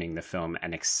to opening the film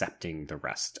and accepting the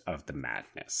rest of the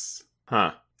madness.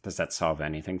 Huh. Does that solve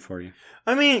anything for you?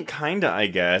 I mean, kinda, I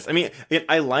guess. I mean,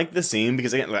 I like the scene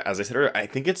because, again, as I said earlier, I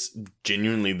think it's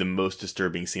genuinely the most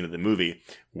disturbing scene of the movie,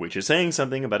 which is saying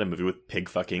something about a movie with pig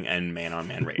fucking and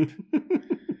man-on-man rape.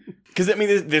 Because, I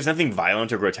mean, there's nothing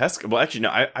violent or grotesque. Well, actually,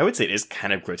 no, I would say it is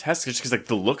kind of grotesque, just because, like,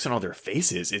 the looks on all their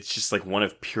faces, it's just, like, one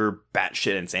of pure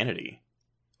batshit insanity.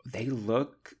 They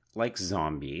look like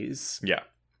zombies. Yeah.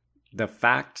 The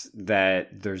fact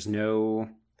that there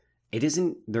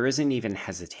isn't even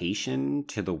hesitation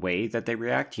to the way that they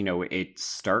react. You know, it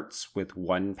starts with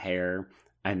one pair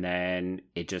and then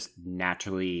it just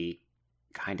naturally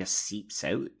kind of seeps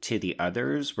out to the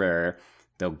others where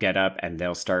they'll get up and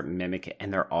they'll start mimicking,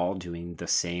 and they're all doing the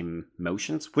same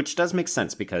motions, which does make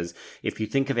sense because if you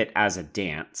think of it as a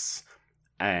dance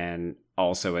and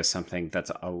also as something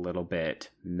that's a little bit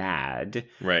mad,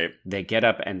 right? They get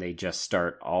up and they just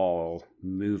start all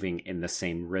moving in the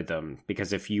same rhythm.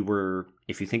 Because if you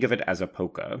think of it as a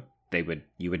polka,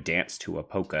 you would dance to a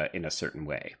polka in a certain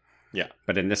way. Yeah.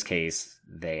 But in this case,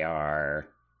 they are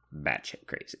batshit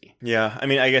crazy. Yeah. I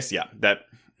mean, I guess, yeah, that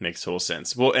makes total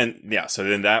sense. Well, and yeah, so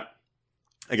then that,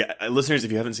 again, listeners,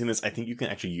 if you haven't seen this, I think you can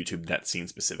actually YouTube that scene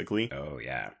specifically. Oh,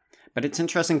 yeah. But it's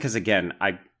interesting because, again,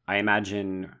 I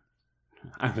imagine,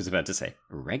 I was about to say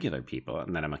regular people,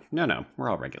 and then I'm like, no, we're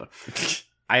all regular.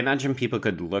 I imagine people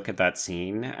could look at that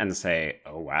scene and say,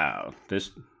 oh, wow,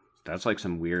 that's like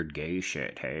some weird gay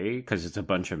shit, hey? Because it's a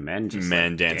bunch of men just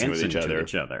dancing with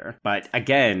each other. But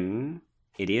again,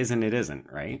 it is and it isn't,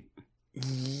 right?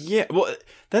 Yeah, well,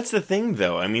 that's the thing,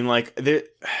 though. I mean, like,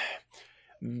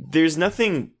 there's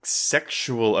nothing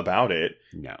sexual about it.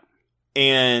 No.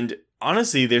 And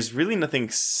honestly, there's really nothing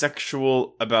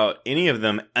sexual about any of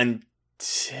them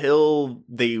until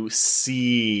they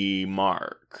see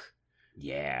Mark.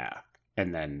 Yeah.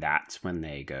 And then that's when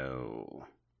they go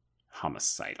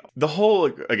homicidal. The whole,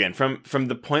 again, from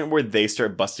the point where they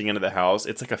start busting into the house,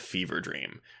 it's like a fever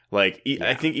dream. Like, yeah.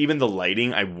 I think even the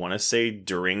lighting, I want to say,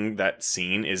 during that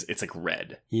scene it's like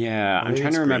red. Yeah, I'm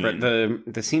trying to remember.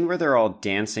 The scene where they're all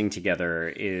dancing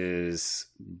together is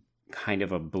kind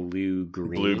of a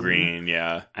blue-green. Blue-green,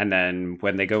 yeah. And then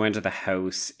when they go into the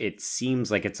house, it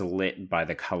seems like it's lit by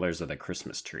the colors of the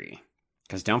Christmas tree.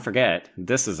 Because don't forget,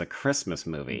 this is a Christmas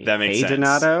movie. That makes sense. Hey,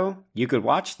 Donato, you could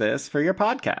watch this for your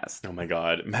podcast. Oh my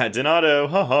god. Matt Donato,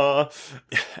 haha.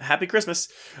 Happy Christmas.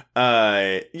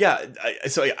 I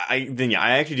actually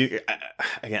do,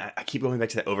 I keep going back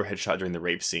to that overhead shot during the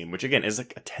rape scene, which again is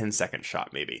like a 10-second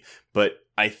shot maybe. But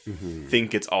I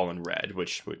think it's all in red,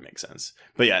 which would make sense.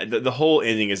 But yeah, the whole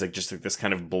ending is like just like this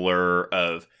kind of blur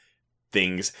of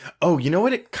things. Oh, you know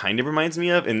what it kind of reminds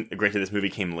me of, and granted this movie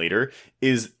came later,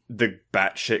 is the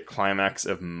batshit climax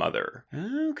of Mother.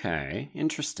 Okay,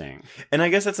 interesting. And I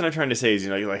guess that's what I'm trying to say is, you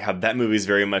know, like how that movie is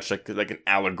very much like an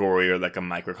allegory or like a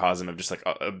microcosm of just like,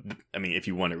 I mean, if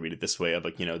you want to read it this way, of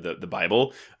like, you know, the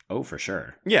Bible. Oh, for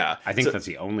sure. Yeah. I think that's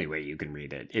the only way you can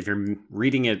read it. If you're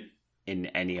reading it in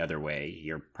any other way,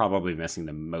 you're probably missing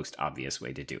the most obvious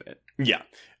way to do it. Yeah.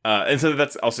 And so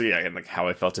that's also, yeah, like how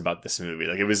I felt about this movie.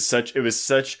 Like it was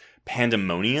such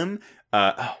pandemonium.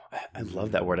 I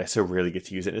love that word. I so rarely get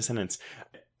to use it in a sentence.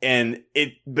 And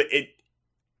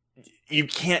you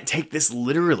can't take this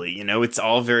literally, you know, it's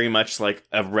all very much like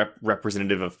a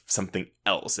representative of something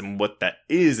else. And what that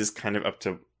is kind of up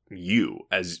to you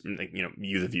as, like, you know,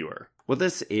 you the viewer. Well,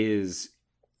 this is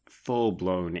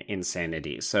full-blown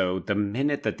insanity. So the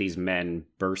minute that these men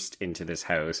burst into this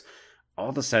house, all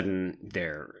of a sudden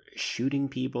they're shooting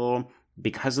people.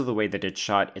 Because of the way that it's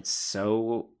shot, it's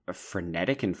so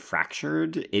frenetic and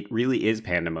fractured. It really is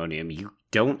pandemonium. You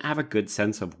don't have a good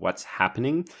sense of what's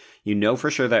happening. You know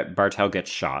for sure that Bartel gets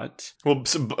shot. Well,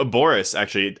 so Boris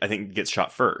actually, I think, gets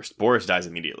shot first. Boris dies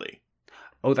immediately.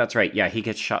 Oh, that's right. Yeah, he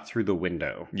gets shot through the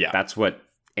window. Yeah. That's what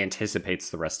anticipates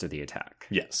the rest of the attack.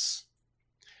 Yes.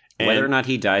 Whether or not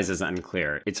he dies is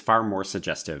unclear. It's far more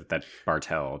suggestive that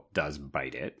Bartel does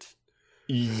bite it.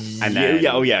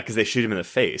 Because they shoot him in the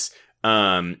face.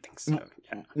 I think so. Yeah.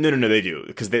 No, they do,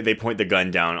 because they point the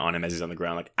gun down on him as he's on the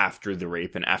ground, like after the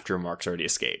rape and after Mark's already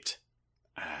escaped.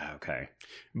 Okay,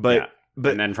 but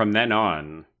and then from then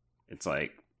on, it's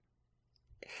like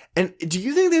And do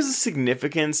you think there's a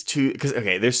significance to, because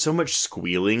okay, there's so much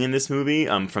squealing in this movie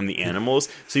from the animals.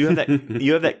 So you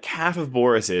have that calf of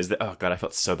Boris's that, oh god, I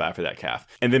felt so bad for that calf.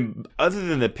 And then other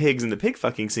than the pigs and the pig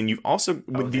fucking scene, you've also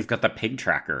they've got the pig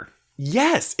tracker.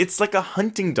 Yes, it's like a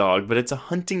hunting dog, but it's a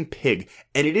hunting pig,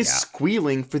 and it is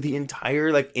squealing for the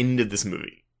entire like end of this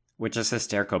movie, which is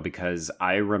hysterical because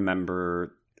I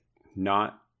remember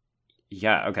not.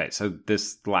 Yeah, okay. So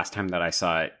this last time that I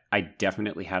saw it, I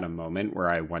definitely had a moment where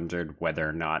I wondered whether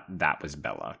or not that was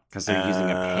Bella, because they're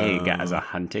using a pig as a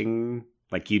hunting.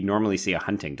 Like you'd normally see a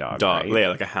hunting dog, right? Yeah,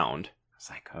 like a hound. It's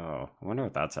like, oh, I wonder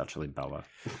if that's actually Bella.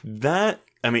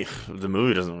 I mean, the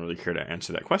movie doesn't really care to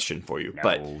answer that question for you,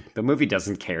 but the movie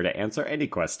doesn't care to answer any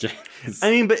questions.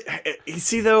 I mean, but you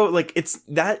see, though, like it's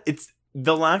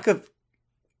the lack of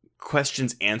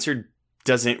questions answered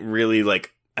doesn't really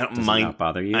like. I don't mind. Not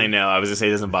bother you? I know. I was gonna say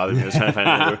it doesn't bother me. I was trying to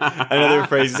find another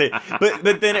phrase to say,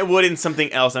 but then it would in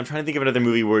something else. I'm trying to think of another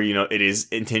movie where it is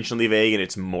intentionally vague and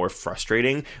it's more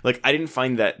frustrating. Like I didn't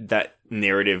find that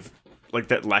narrative. Like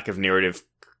that lack of narrative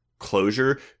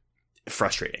closure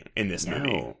frustrating in this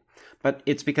movie. But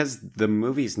it's because the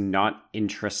movie's not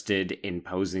interested in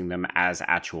posing them as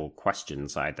actual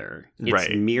questions either.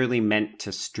 It's merely meant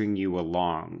to string you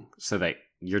along so that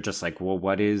you're just like, well,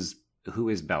 who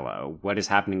is Bella? What is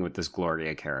happening with this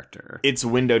Gloria character? It's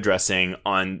window dressing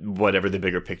on whatever the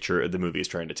bigger picture of the movie is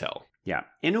trying to tell. Yeah.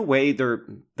 In a way,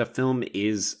 the film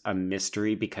is a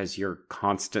mystery because you're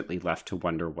constantly left to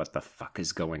wonder what the fuck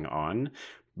is going on.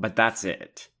 But that's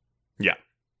it. Yeah.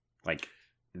 Like,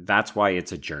 that's why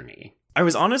it's a journey. I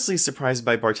was honestly surprised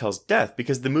by Bartel's death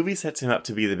because the movie sets him up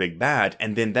to be the big bad,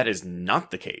 and then that is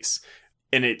not the case.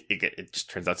 And it just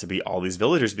turns out to be all these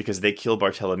villagers because they kill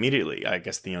Bartel immediately. I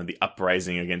guess the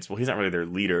uprising against, well, he's not really their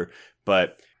leader,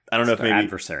 but I don't know if maybe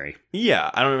adversary. Yeah,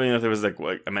 I don't really know if there was like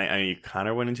I mean, you kind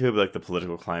of went into it, but like the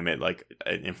political climate, like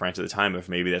in France at the time, if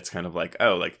maybe that's kind of like,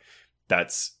 oh, like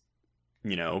that's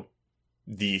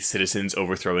the citizens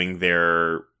overthrowing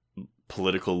their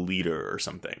political leader or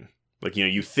something. Like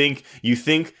you think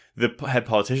the head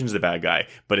politician's the bad guy,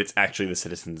 but it's actually the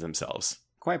citizens themselves.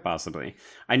 Quite possibly.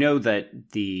 I know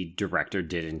that the director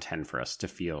did intend for us to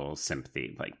feel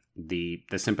sympathy. Like, the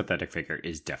sympathetic figure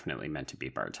is definitely meant to be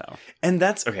Bartel. And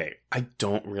that's, okay, I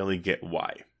don't really get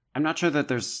why. I'm not sure that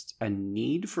there's a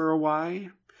need for a why.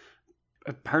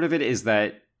 Part of it is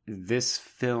that this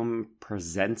film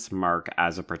presents Mark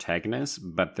as a protagonist,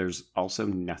 but there's also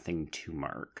nothing to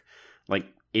Mark. Like,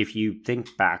 if you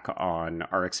think back on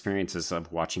our experiences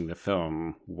of watching the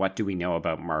film, what do we know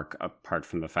about Mark apart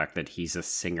from the fact that he's a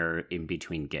singer in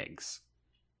between gigs?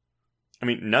 I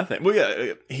mean, nothing. Well,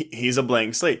 yeah, he's a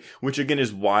blank slate, which again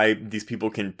is why these people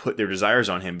can put their desires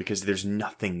on him because there's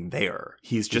nothing there.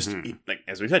 He's just, like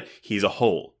as we said, he's a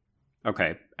hole.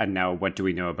 Okay, and now what do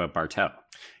we know about Bartel?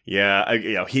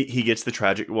 Yeah, he gets the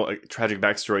tragic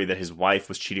backstory that his wife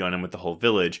was cheating on him with the whole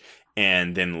village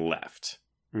and then left.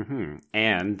 Mm-hmm.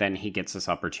 And then he gets this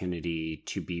opportunity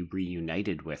to be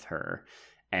reunited with her.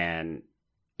 And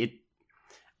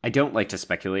I don't like to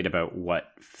speculate about what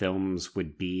films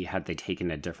would be had they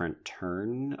taken a different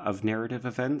turn of narrative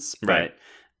events. Right.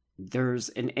 But there's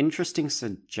an interesting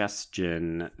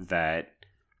suggestion that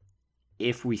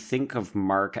if we think of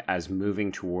Mark as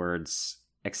moving towards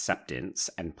acceptance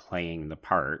and playing the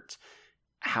part,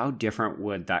 how different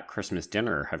would that Christmas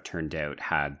dinner have turned out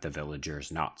had the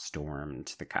villagers not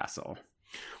stormed the castle?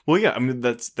 Well, yeah, I mean,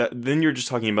 that's that. Then you're just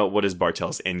talking about what is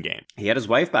Bartel's endgame. He had his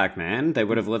wife back, man. They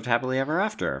would have lived happily ever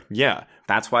after. Yeah.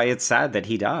 That's why it's sad that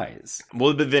he dies.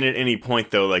 Well, but then at any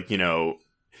point, though, like, well,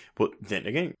 then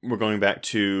again, we're going back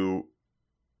to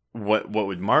what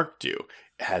would Mark do?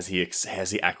 Has he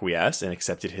acquiesced and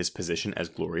accepted his position as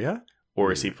Gloria?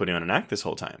 Or is he putting on an act this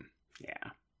whole time?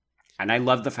 Yeah. And I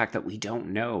love the fact that we don't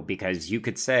know, because you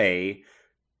could say,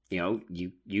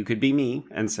 you could be me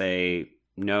and say,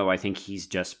 no, I think he's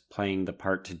just playing the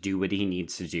part to do what he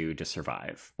needs to do to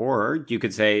survive. Or you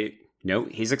could say, no,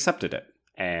 he's accepted it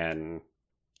and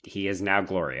he is now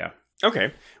Gloria.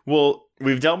 Okay. Well,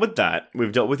 we've dealt with that.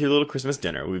 We've dealt with your little Christmas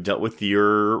dinner. We've dealt with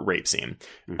your rape scene.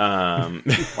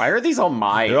 Why are these all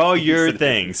my... They're all your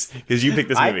things because you picked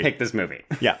this movie. I picked this movie.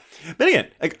 Yeah. But again,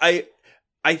 like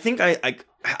I think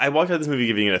I walked out of this movie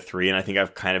giving it a 3, and I think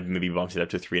I've kind of maybe bumped it up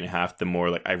to 3.5 the more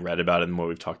like I read about it, the more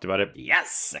we've talked about it. Yes,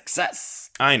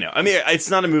 success. I know. I mean, it's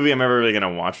not a movie I'm ever really going to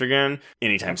watch again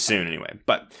anytime soon anyway.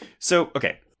 But, so,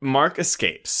 okay. Mark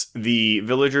escapes. The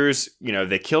villagers,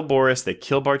 they kill Boris, they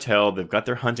kill Bartel, they've got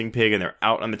their hunting pig, and they're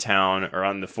out on the town, or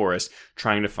on the forest,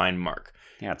 trying to find Mark.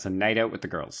 Yeah, it's a night out with the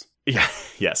girls. Yeah,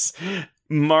 yes.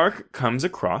 Mark comes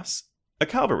across a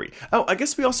Calvary. Oh, I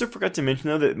guess we also forgot to mention,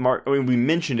 though, that Mark, I mean, we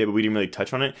mentioned it, but we didn't really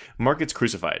touch on it. Mark gets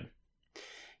crucified.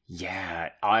 Yeah,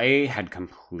 I had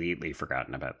completely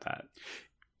forgotten about that.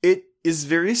 It is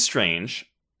very strange.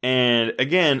 And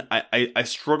again, I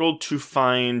struggled to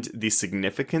find the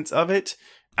significance of it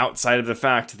outside of the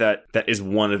fact that that is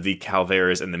one of the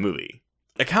Calvaires in the movie.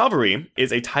 A Calvary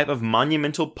is a type of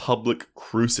monumental public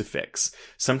crucifix,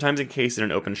 sometimes encased in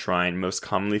an open shrine, most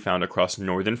commonly found across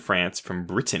northern France from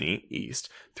Brittany, east,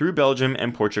 through Belgium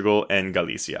and Portugal and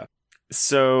Galicia.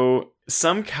 So,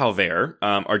 some Calvaire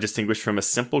are distinguished from a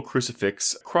simple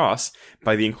crucifix cross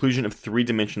by the inclusion of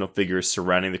three-dimensional figures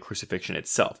surrounding the crucifixion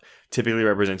itself, typically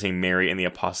representing Mary and the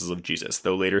apostles of Jesus,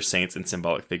 though later saints and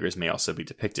symbolic figures may also be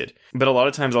depicted. But a lot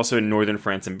of times also in northern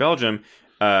France and Belgium,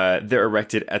 they're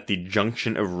erected at the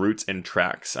junction of routes and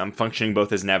tracks, functioning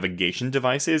both as navigation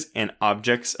devices and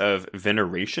objects of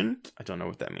veneration. I don't know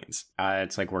what that means.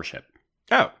 It's like worship.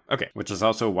 Oh, okay. Which is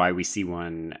also why we see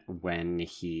one when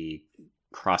he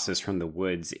crosses from the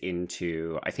woods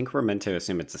into, I think we're meant to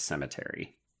assume it's a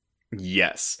cemetery.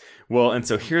 Yes. Well, and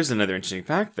so here's another interesting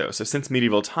fact, though. So since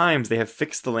medieval times, they have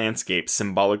fixed the landscape,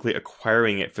 symbolically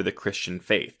acquiring it for the Christian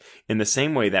faith, in the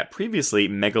same way that previously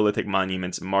megalithic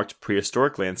monuments marked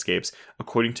prehistoric landscapes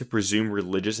according to presumed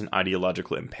religious and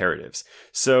ideological imperatives.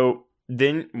 So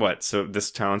then what? So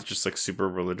this town's just like super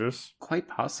religious? Quite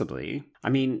possibly. I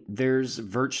mean, there's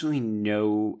virtually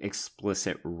no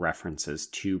explicit references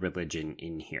to religion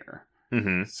in here.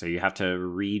 Mm-hmm. So you have to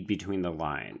read between the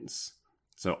lines.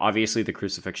 So obviously the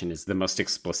crucifixion is the most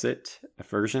explicit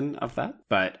version of that.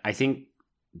 But I think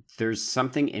there's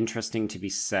something interesting to be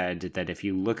said that if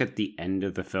you look at the end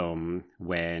of the film,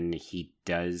 when he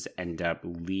does end up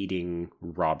leading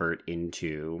Robert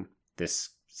into this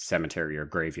cemetery or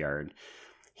graveyard,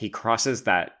 he crosses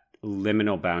that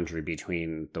liminal boundary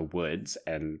between the woods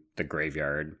and the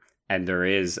graveyard. And there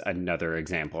is another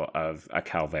example of a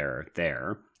Calvaire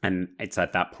there. And it's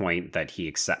at that point that he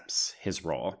accepts his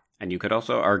role. And you could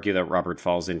also argue that Robert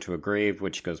falls into a grave,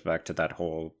 which goes back to that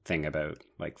whole thing about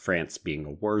like France being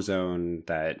a war zone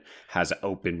that has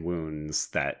open wounds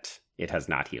that it has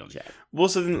not healed yet. Well,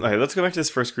 so then, okay, let's go back to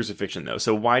this first crucifixion, though.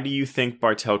 So why do you think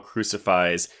Bartel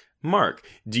crucifies Mark?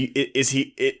 Is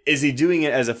he doing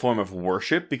it as a form of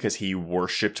worship because he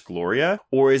worshipped Gloria?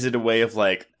 Or is it a way of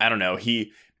like, I don't know,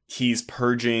 he's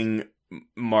purging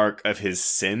Mark of his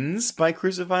sins by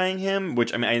crucifying him?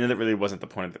 Which, I mean, I know that really wasn't the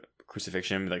point of the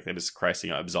crucifixion, like it was Christ,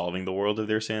 absolving the world of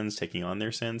their sins, taking on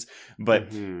their sins. But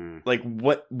like,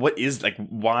 what is, like,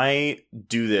 why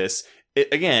do this?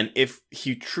 Again, if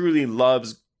he truly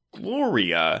loves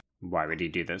Gloria, why would he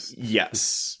do this?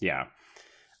 Yes. Yeah.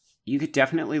 You could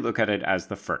definitely look at it as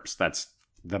the first. That's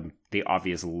the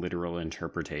obvious literal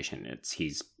interpretation. It's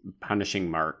he's punishing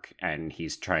Mark and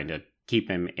he's trying to keep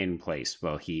him in place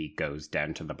while he goes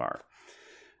down to the bar.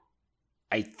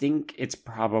 I think it's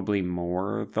probably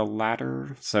more the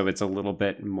latter. So it's a little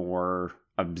bit more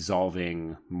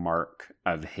absolving Mark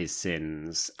of his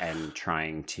sins and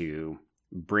trying to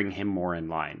bring him more in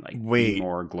line, like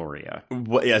more Gloria.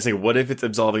 What? Yeah, it's like, what if it's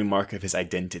absolving Mark of his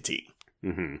identity?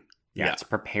 Mm-hmm. Yeah, it's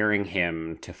preparing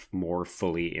him to more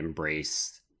fully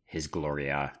embrace his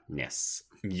Gloria-ness.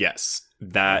 Yes,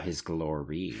 that his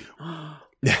glory.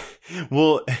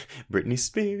 Well, Britney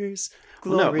Spears.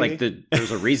 Glory. No, like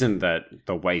there's a reason that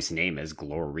the wife's name is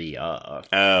Gloria.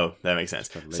 Oh, that makes sense.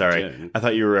 Sorry, I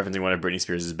thought you were referencing one of Britney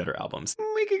Spears' better albums.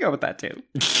 We could go with that too.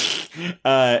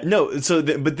 No, so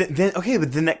but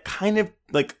then that kind of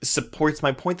like supports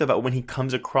my point about when he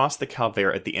comes across the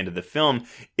Calvaire at the end of the film.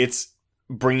 It's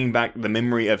bringing back the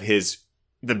memory of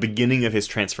the beginning of his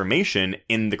transformation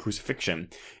in the crucifixion,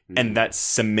 and that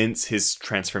cements his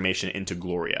transformation into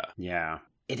Gloria. Yeah.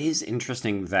 It is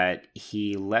interesting that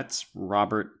he lets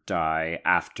Robert die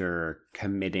after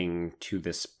committing to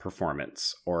this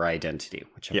performance or identity,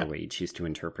 whichever way you choose to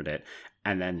interpret it.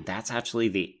 And then that's actually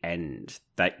the end,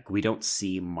 that we don't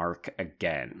see Mark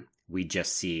again. We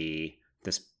just see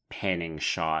this panning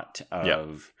shot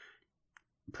of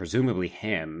presumably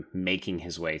him making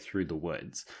his way through the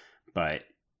woods. But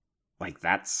like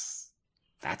that's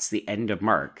the end of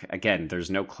Mark. Again,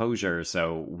 there's no closure,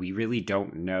 so we really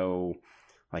don't know,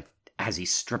 like, has he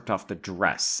stripped off the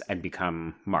dress and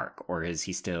become Mark, or is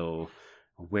he still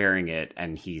wearing it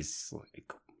and he's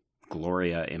like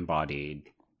Gloria embodied?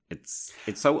 It's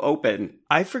so open.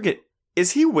 I forget,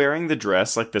 is he wearing the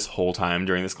dress like this whole time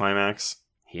during this climax?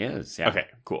 He is, yeah. Okay,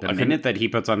 cool. The minute that he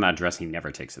puts on that dress, he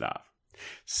never takes it off.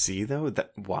 See, though,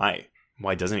 why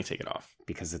doesn't he take it off?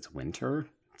 Because it's winter.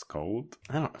 It's cold.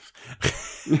 I don't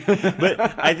know. But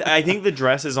I think the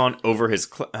dress is on over his...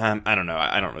 I don't know.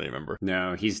 I don't really remember.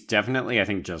 No, he's definitely, I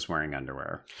think, just wearing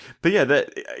underwear. But yeah,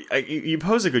 you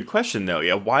pose a good question, though.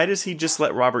 Yeah, why does he just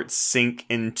let Robert sink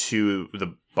into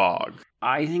the bog?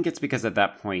 I think it's because at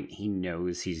that point he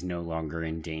knows he's no longer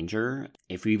in danger.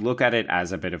 If we look at it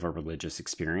as a bit of a religious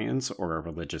experience or a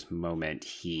religious moment,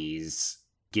 he's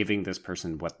giving this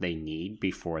person what they need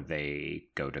before they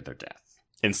go to their death.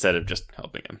 Instead of just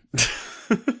helping him.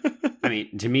 I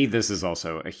mean, to me, this is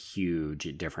also a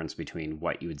huge difference between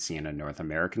what you would see in a North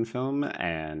American film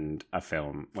and a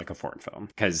film like a foreign film.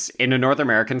 Because in a North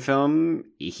American film,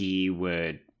 he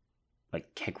would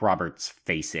like kick Robert's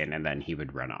face in and then he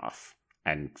would run off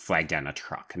and flag down a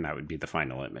truck, and that would be the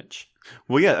final image.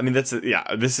 Well, yeah, I mean, this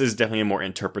is definitely a more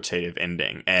interpretative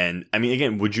ending. And I mean,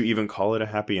 again, would you even call it a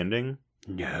happy ending?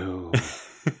 No.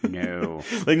 No.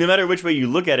 Like, no matter which way you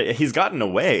look at it, he's gotten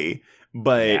away,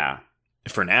 but Yeah.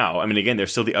 for now, I mean, again,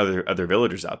 there's still the other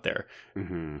villagers out there.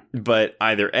 Mm-hmm. But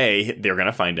either A, they're going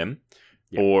to find him,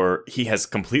 Yep. or he has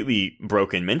completely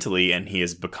broken mentally and he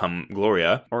has become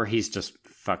Gloria. Or he's just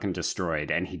fucking destroyed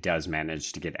and he does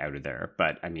manage to get out of there.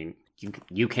 But, I mean,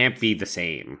 you can't be the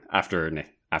same after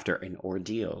an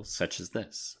ordeal such as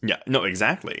this. Yeah, no,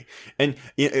 exactly. And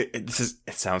it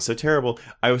sounds so terrible.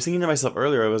 I was thinking to myself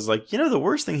earlier, I was like, the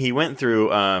worst thing he went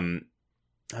through,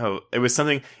 it was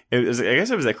something, I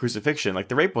guess it was that crucifixion. Like,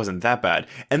 the rape wasn't that bad.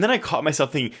 And then I caught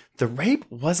myself thinking, the rape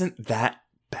wasn't that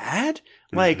bad?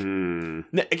 Like,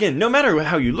 again, no matter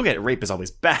how you look at it, rape is always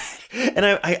bad. And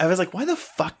I was like, why the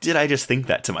fuck did I just think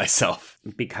that to myself?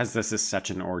 Because this is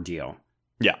such an ordeal.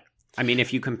 Yeah. I mean,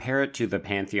 if you compare it to the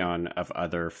pantheon of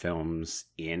other films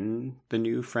in the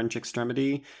new French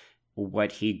Extremity,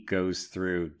 what he goes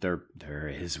through, there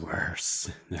is worse.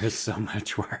 There's so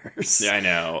much worse. Yeah, I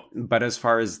know. But as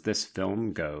far as this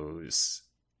film goes,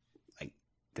 like,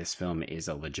 this film is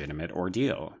a legitimate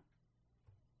ordeal.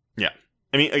 Yeah.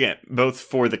 I mean, again, both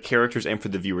for the characters and for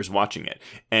the viewers watching it.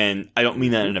 And I don't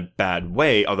mean that in a bad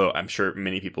way, although I'm sure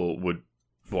many people would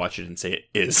watch it and say it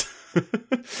is.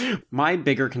 My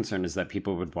bigger concern is that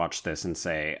people would watch this and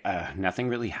say, nothing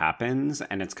really happens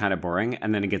and it's kind of boring,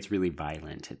 and then it gets really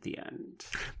violent at the end.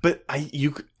 But I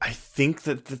think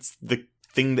that's the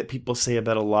thing that people say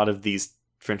about a lot of these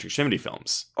French Extremity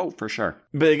films. Oh, for sure.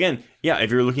 But again, yeah, if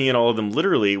you're looking at all of them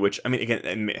literally, which, I mean,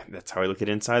 again, that's how I look at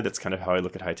Inside, that's kind of how I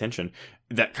look at High Tension,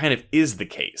 that kind of is the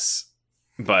case.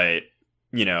 But,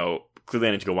 clearly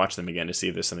I need to go watch them again to see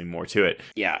if there's something more to it.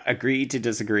 Yeah, agree to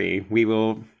disagree.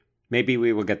 Maybe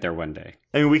we will get there one day.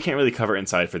 I mean, we can't really cover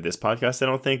Inside for this podcast, I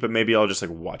don't think, but maybe I'll just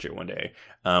watch it one day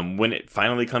when it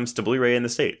finally comes to Blu-ray in the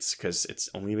States, because it's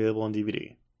only available on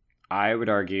DVD. I would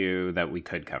argue that we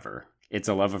could cover. It's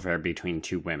a love affair between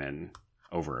two women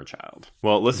over a child.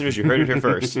 Well, listeners, you heard it here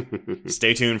first.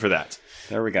 Stay tuned for that.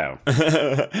 There we go.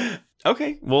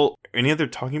 Okay, well, any other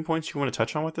talking points you want to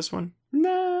touch on with this one?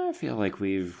 No, I feel like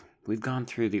we've gone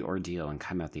through the ordeal and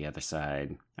come out the other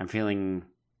side. I'm feeling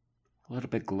a little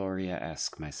bit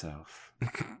Gloria-esque myself.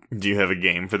 Do you have a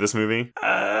game for this movie?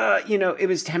 It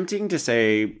was tempting to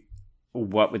say,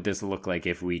 what would this look like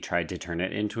if we tried to turn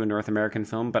it into a North American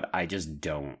film? But I just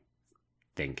don't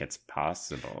think it's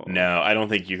possible. No, I don't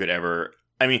think you could ever.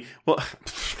 I mean, well,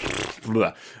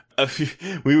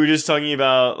 we were just talking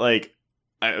about,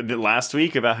 last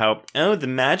week about how, the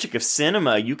magic of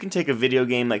cinema, you can take a video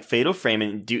game like Fatal Frame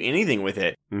and do anything with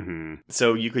it. Mm-hmm.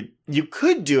 So you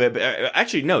could do it, but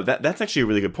actually, no, that's actually a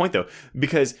really good point, though,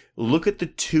 because look at the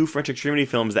two French Extremity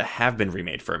films that have been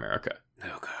remade for America.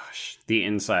 Oh, gosh. The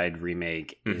Inside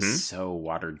remake is so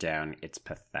watered down, it's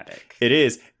pathetic. It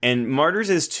is, and Martyrs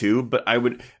is too, but I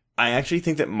actually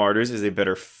think that Martyrs is a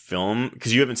better film,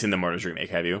 because you haven't seen the Martyrs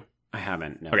remake, have you? I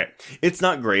haven't, no. Okay. It's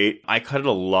not great. I cut it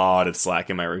a lot of slack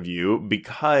in my review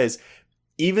because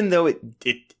even though it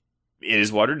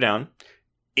is watered down,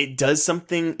 it does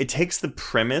something, it takes the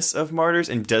premise of Martyrs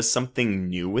and does something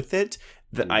new with it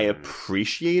that I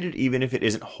appreciated, even if it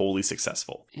isn't wholly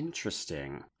successful.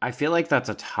 Interesting. I feel like that's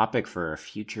a topic for a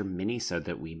future minisode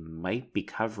that we might be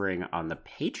covering on the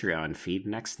Patreon feed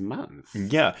next month.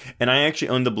 Yeah, and I actually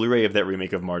own the Blu-ray of that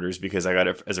remake of Martyrs because I got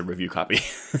it as a review copy.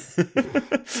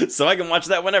 So I can watch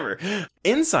that whenever.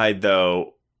 Inside,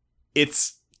 though,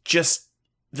 it's just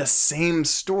the same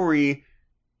story,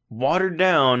 watered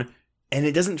down, and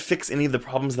it doesn't fix any of the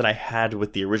problems that I had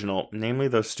with the original, namely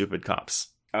those stupid cops.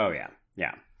 Oh, yeah.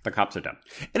 Yeah, the cops are dumb.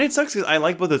 And it sucks because I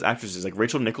like both those actresses. Like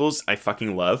Rachel Nichols, I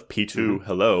fucking love. P2,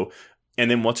 hello. And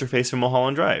then what's her face from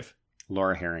Mulholland Drive?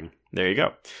 Laura Herring. There you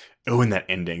go. Oh, and that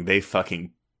ending. They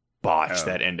fucking botch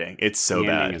that ending. It's so the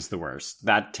bad. ending is the worst.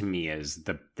 That, to me, is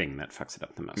the thing that fucks it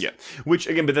up the most. Yeah. Which,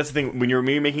 again, but that's the thing. When you're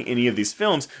making any of these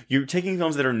films, you're taking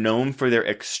films that are known for their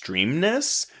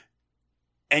extremeness,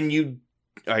 and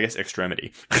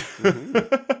extremity.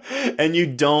 Mm-hmm. And you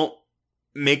don't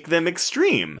make them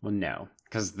extreme. Well, no.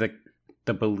 Because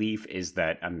the belief is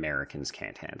that Americans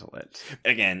can't handle it.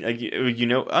 Again, like, you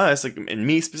know, us, like, and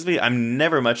me specifically, I'm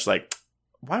never much like,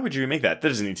 why would you remake that? That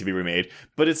doesn't need to be remade.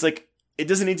 But it's like, it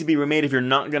doesn't need to be remade if you're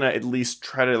not going to at least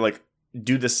try to, like,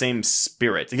 do the same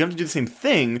spirit. You don't have to do the same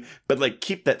thing, but, like,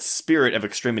 keep that spirit of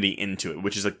extremity into it,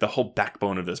 which is, like, the whole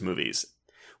backbone of those movies.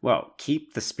 Well,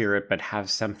 keep the spirit, but have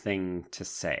something to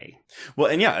say. Well,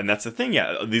 and that's the thing.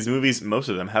 Yeah, these movies, most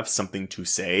of them have something to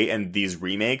say, and these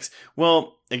remakes,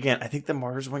 well, again, I think the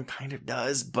Martyrs one kind of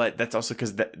does, but that's also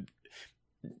because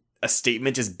a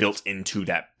statement is built into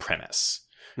that premise.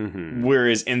 Mm-hmm.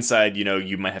 Whereas Inside, you know,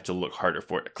 you might have to look harder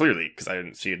for it, clearly, because I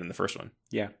didn't see it in the first one.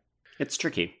 Yeah, it's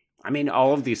tricky. I mean,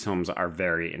 all of these films are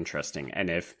very interesting, and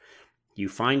if you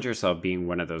find yourself being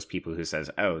one of those people who says,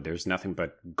 oh, there's nothing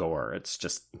but gore, it's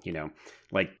just, you know,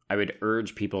 like, I would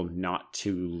urge people not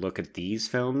to look at these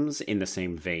films in the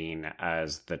same vein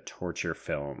as the torture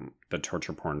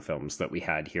porn films that we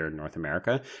had here in North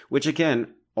America, which,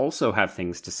 again, also have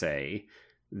things to say.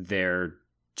 They're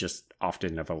just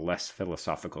often of a less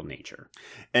philosophical nature.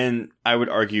 And I would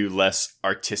argue less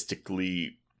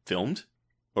artistically filmed.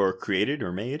 Or created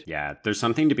or made. Yeah, there's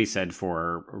something to be said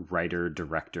for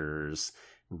directors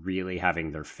really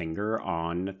having their finger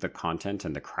on the content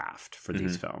and the craft for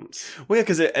these films. Well, yeah,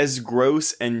 because as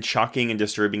gross and shocking and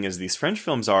disturbing as these French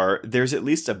films are, there's at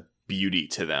least a beauty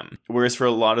to them. Whereas for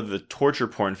a lot of the torture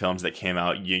porn films that came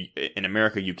out in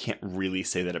America, you can't really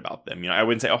say that about them. You know, I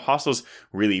wouldn't say, oh, Hostel's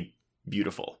really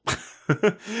beautiful.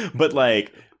 But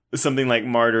like something like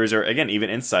Martyrs or, again, even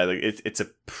Inside, like it's a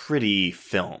pretty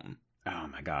film. Oh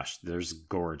my gosh, there's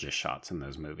gorgeous shots in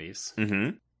those movies.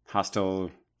 Mm-hmm.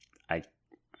 Hostel,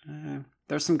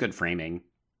 there's some good framing.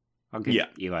 I'll give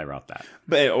Eli Roth that.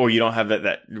 Or you don't have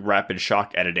that rapid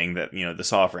shock editing that, you know, the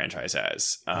Saw franchise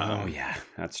has. Oh yeah,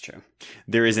 that's true.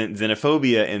 There isn't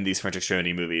xenophobia in these French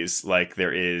extremity movies like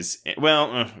there is.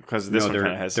 Well, because this one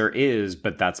kind of has. There is,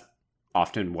 but that's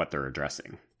often what they're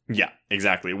addressing. Yeah,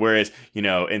 exactly. Whereas, you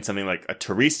know, in something like a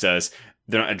Turistas,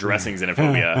 they're not addressing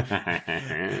xenophobia.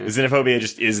 Xenophobia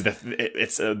just is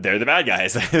they're the bad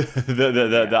guys.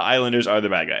 The islanders are the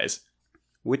bad guys.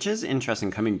 Which is interesting,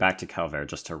 coming back to Calvaire,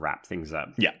 just to wrap things up.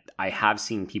 Yeah. I have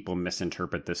seen people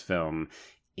misinterpret this film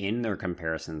in their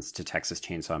comparisons to Texas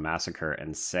Chainsaw Massacre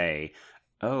and say,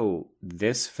 oh,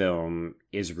 this film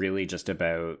is really just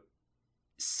about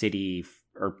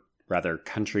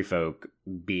country folk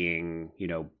being, you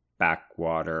know,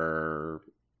 backwater,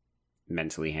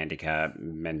 mentally handicapped,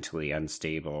 mentally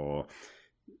unstable,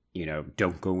 you know,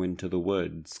 don't go into the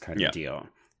woods kind of deal.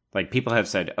 Like, people have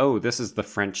said, oh, this is the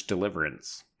French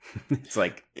Deliverance. It's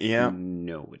like,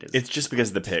 no, it isn't. It's just because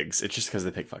of the pigs. It's just because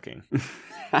of the pig fucking.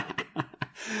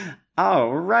 Oh,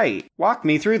 right. Walk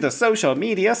me through the social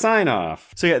media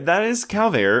sign-off. So yeah, that is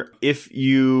Calvaire. If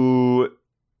you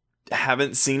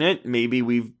haven't seen it, maybe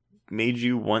we've made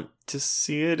you want to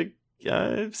see it,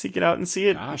 seek it out and see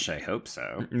it. Gosh, I hope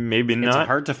so. Maybe not. It's a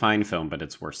hard to find film, but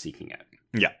it's worth seeking it.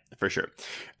 Yeah, for sure.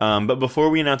 But before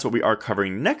we announce what we are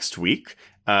covering next week,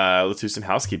 let's do some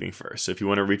housekeeping first. So if you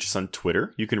want to reach us on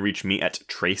Twitter, you can reach me at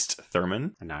Traced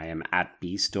Thurman. And I am at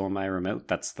B Stole My Remote.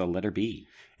 That's the letter B.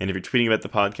 And if you're tweeting about the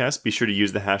podcast, be sure to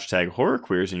use the hashtag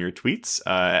HorrorQueers in your tweets.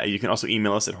 You can also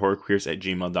email us at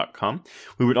horrorqueers@gmail.com.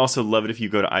 We would also love it if you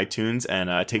go to iTunes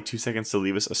and take 2 seconds to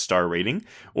leave us a star rating.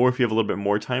 Or if you have a little bit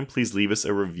more time, please leave us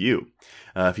a review.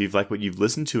 If you've liked what you've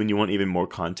listened to and you want even more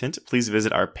content, please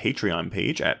visit our Patreon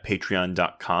page at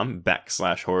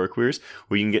patreon.com/horrorqueers,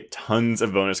 where you can get tons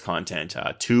of bonus content,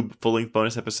 2 full-length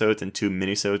bonus episodes and 2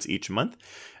 minisodes each month.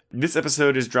 This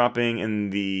episode is dropping in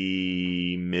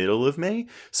the middle of May,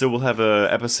 so we'll have an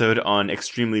episode on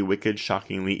Extremely Wicked,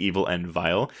 Shockingly Evil, and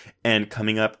Vile. And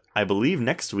coming up, I believe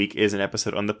next week, is an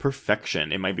episode on The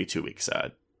Perfection. It might be 2 weeks.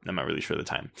 I'm not really sure of the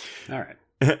time. All right.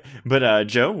 But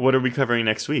Joe, what are we covering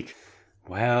next week?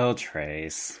 Well,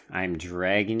 Trace, I'm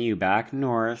dragging you back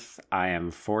north. I am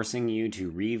forcing you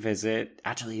to revisit.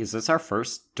 Actually, is this our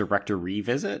first director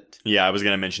revisit? Yeah, I was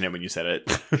going to mention it when you said it.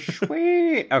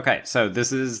 Sweet. Okay, so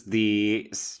this is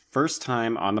the first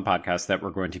time on the podcast that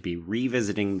we're going to be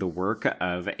revisiting the work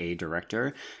of a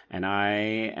director, and I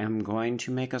am going to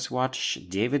make us watch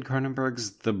David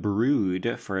Cronenberg's The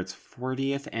Brood for its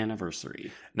 40th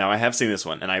anniversary. Now, I have seen this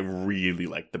one, and I really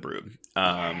like The Brood.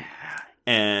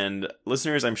 And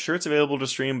listeners, I'm sure it's available to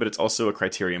stream, but it's also a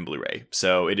Criterion Blu-ray,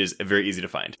 so it is very easy to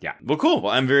find. Yeah. Well, cool.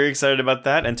 Well, I'm very excited about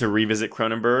that, and to revisit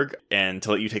Cronenberg, and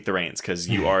to let you take the reins, because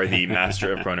you are the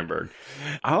master of Cronenberg.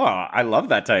 Oh, I love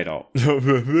that title.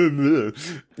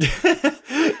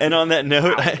 And on that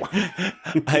note,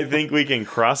 I think we can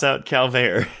cross out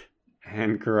Calvaire.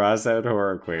 And cross out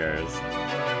horror queers.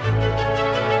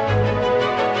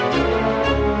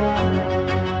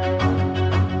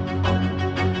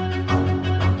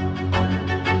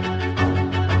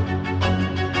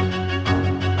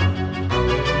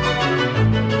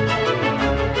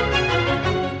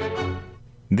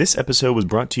 This episode was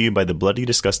brought to you by the Bloody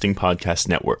Disgusting Podcast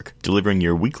Network, delivering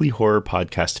your weekly horror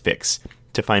podcast fix.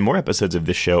 To find more episodes of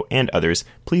this show and others,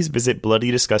 please visit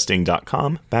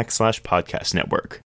bloodydisgusting.com/podcast network.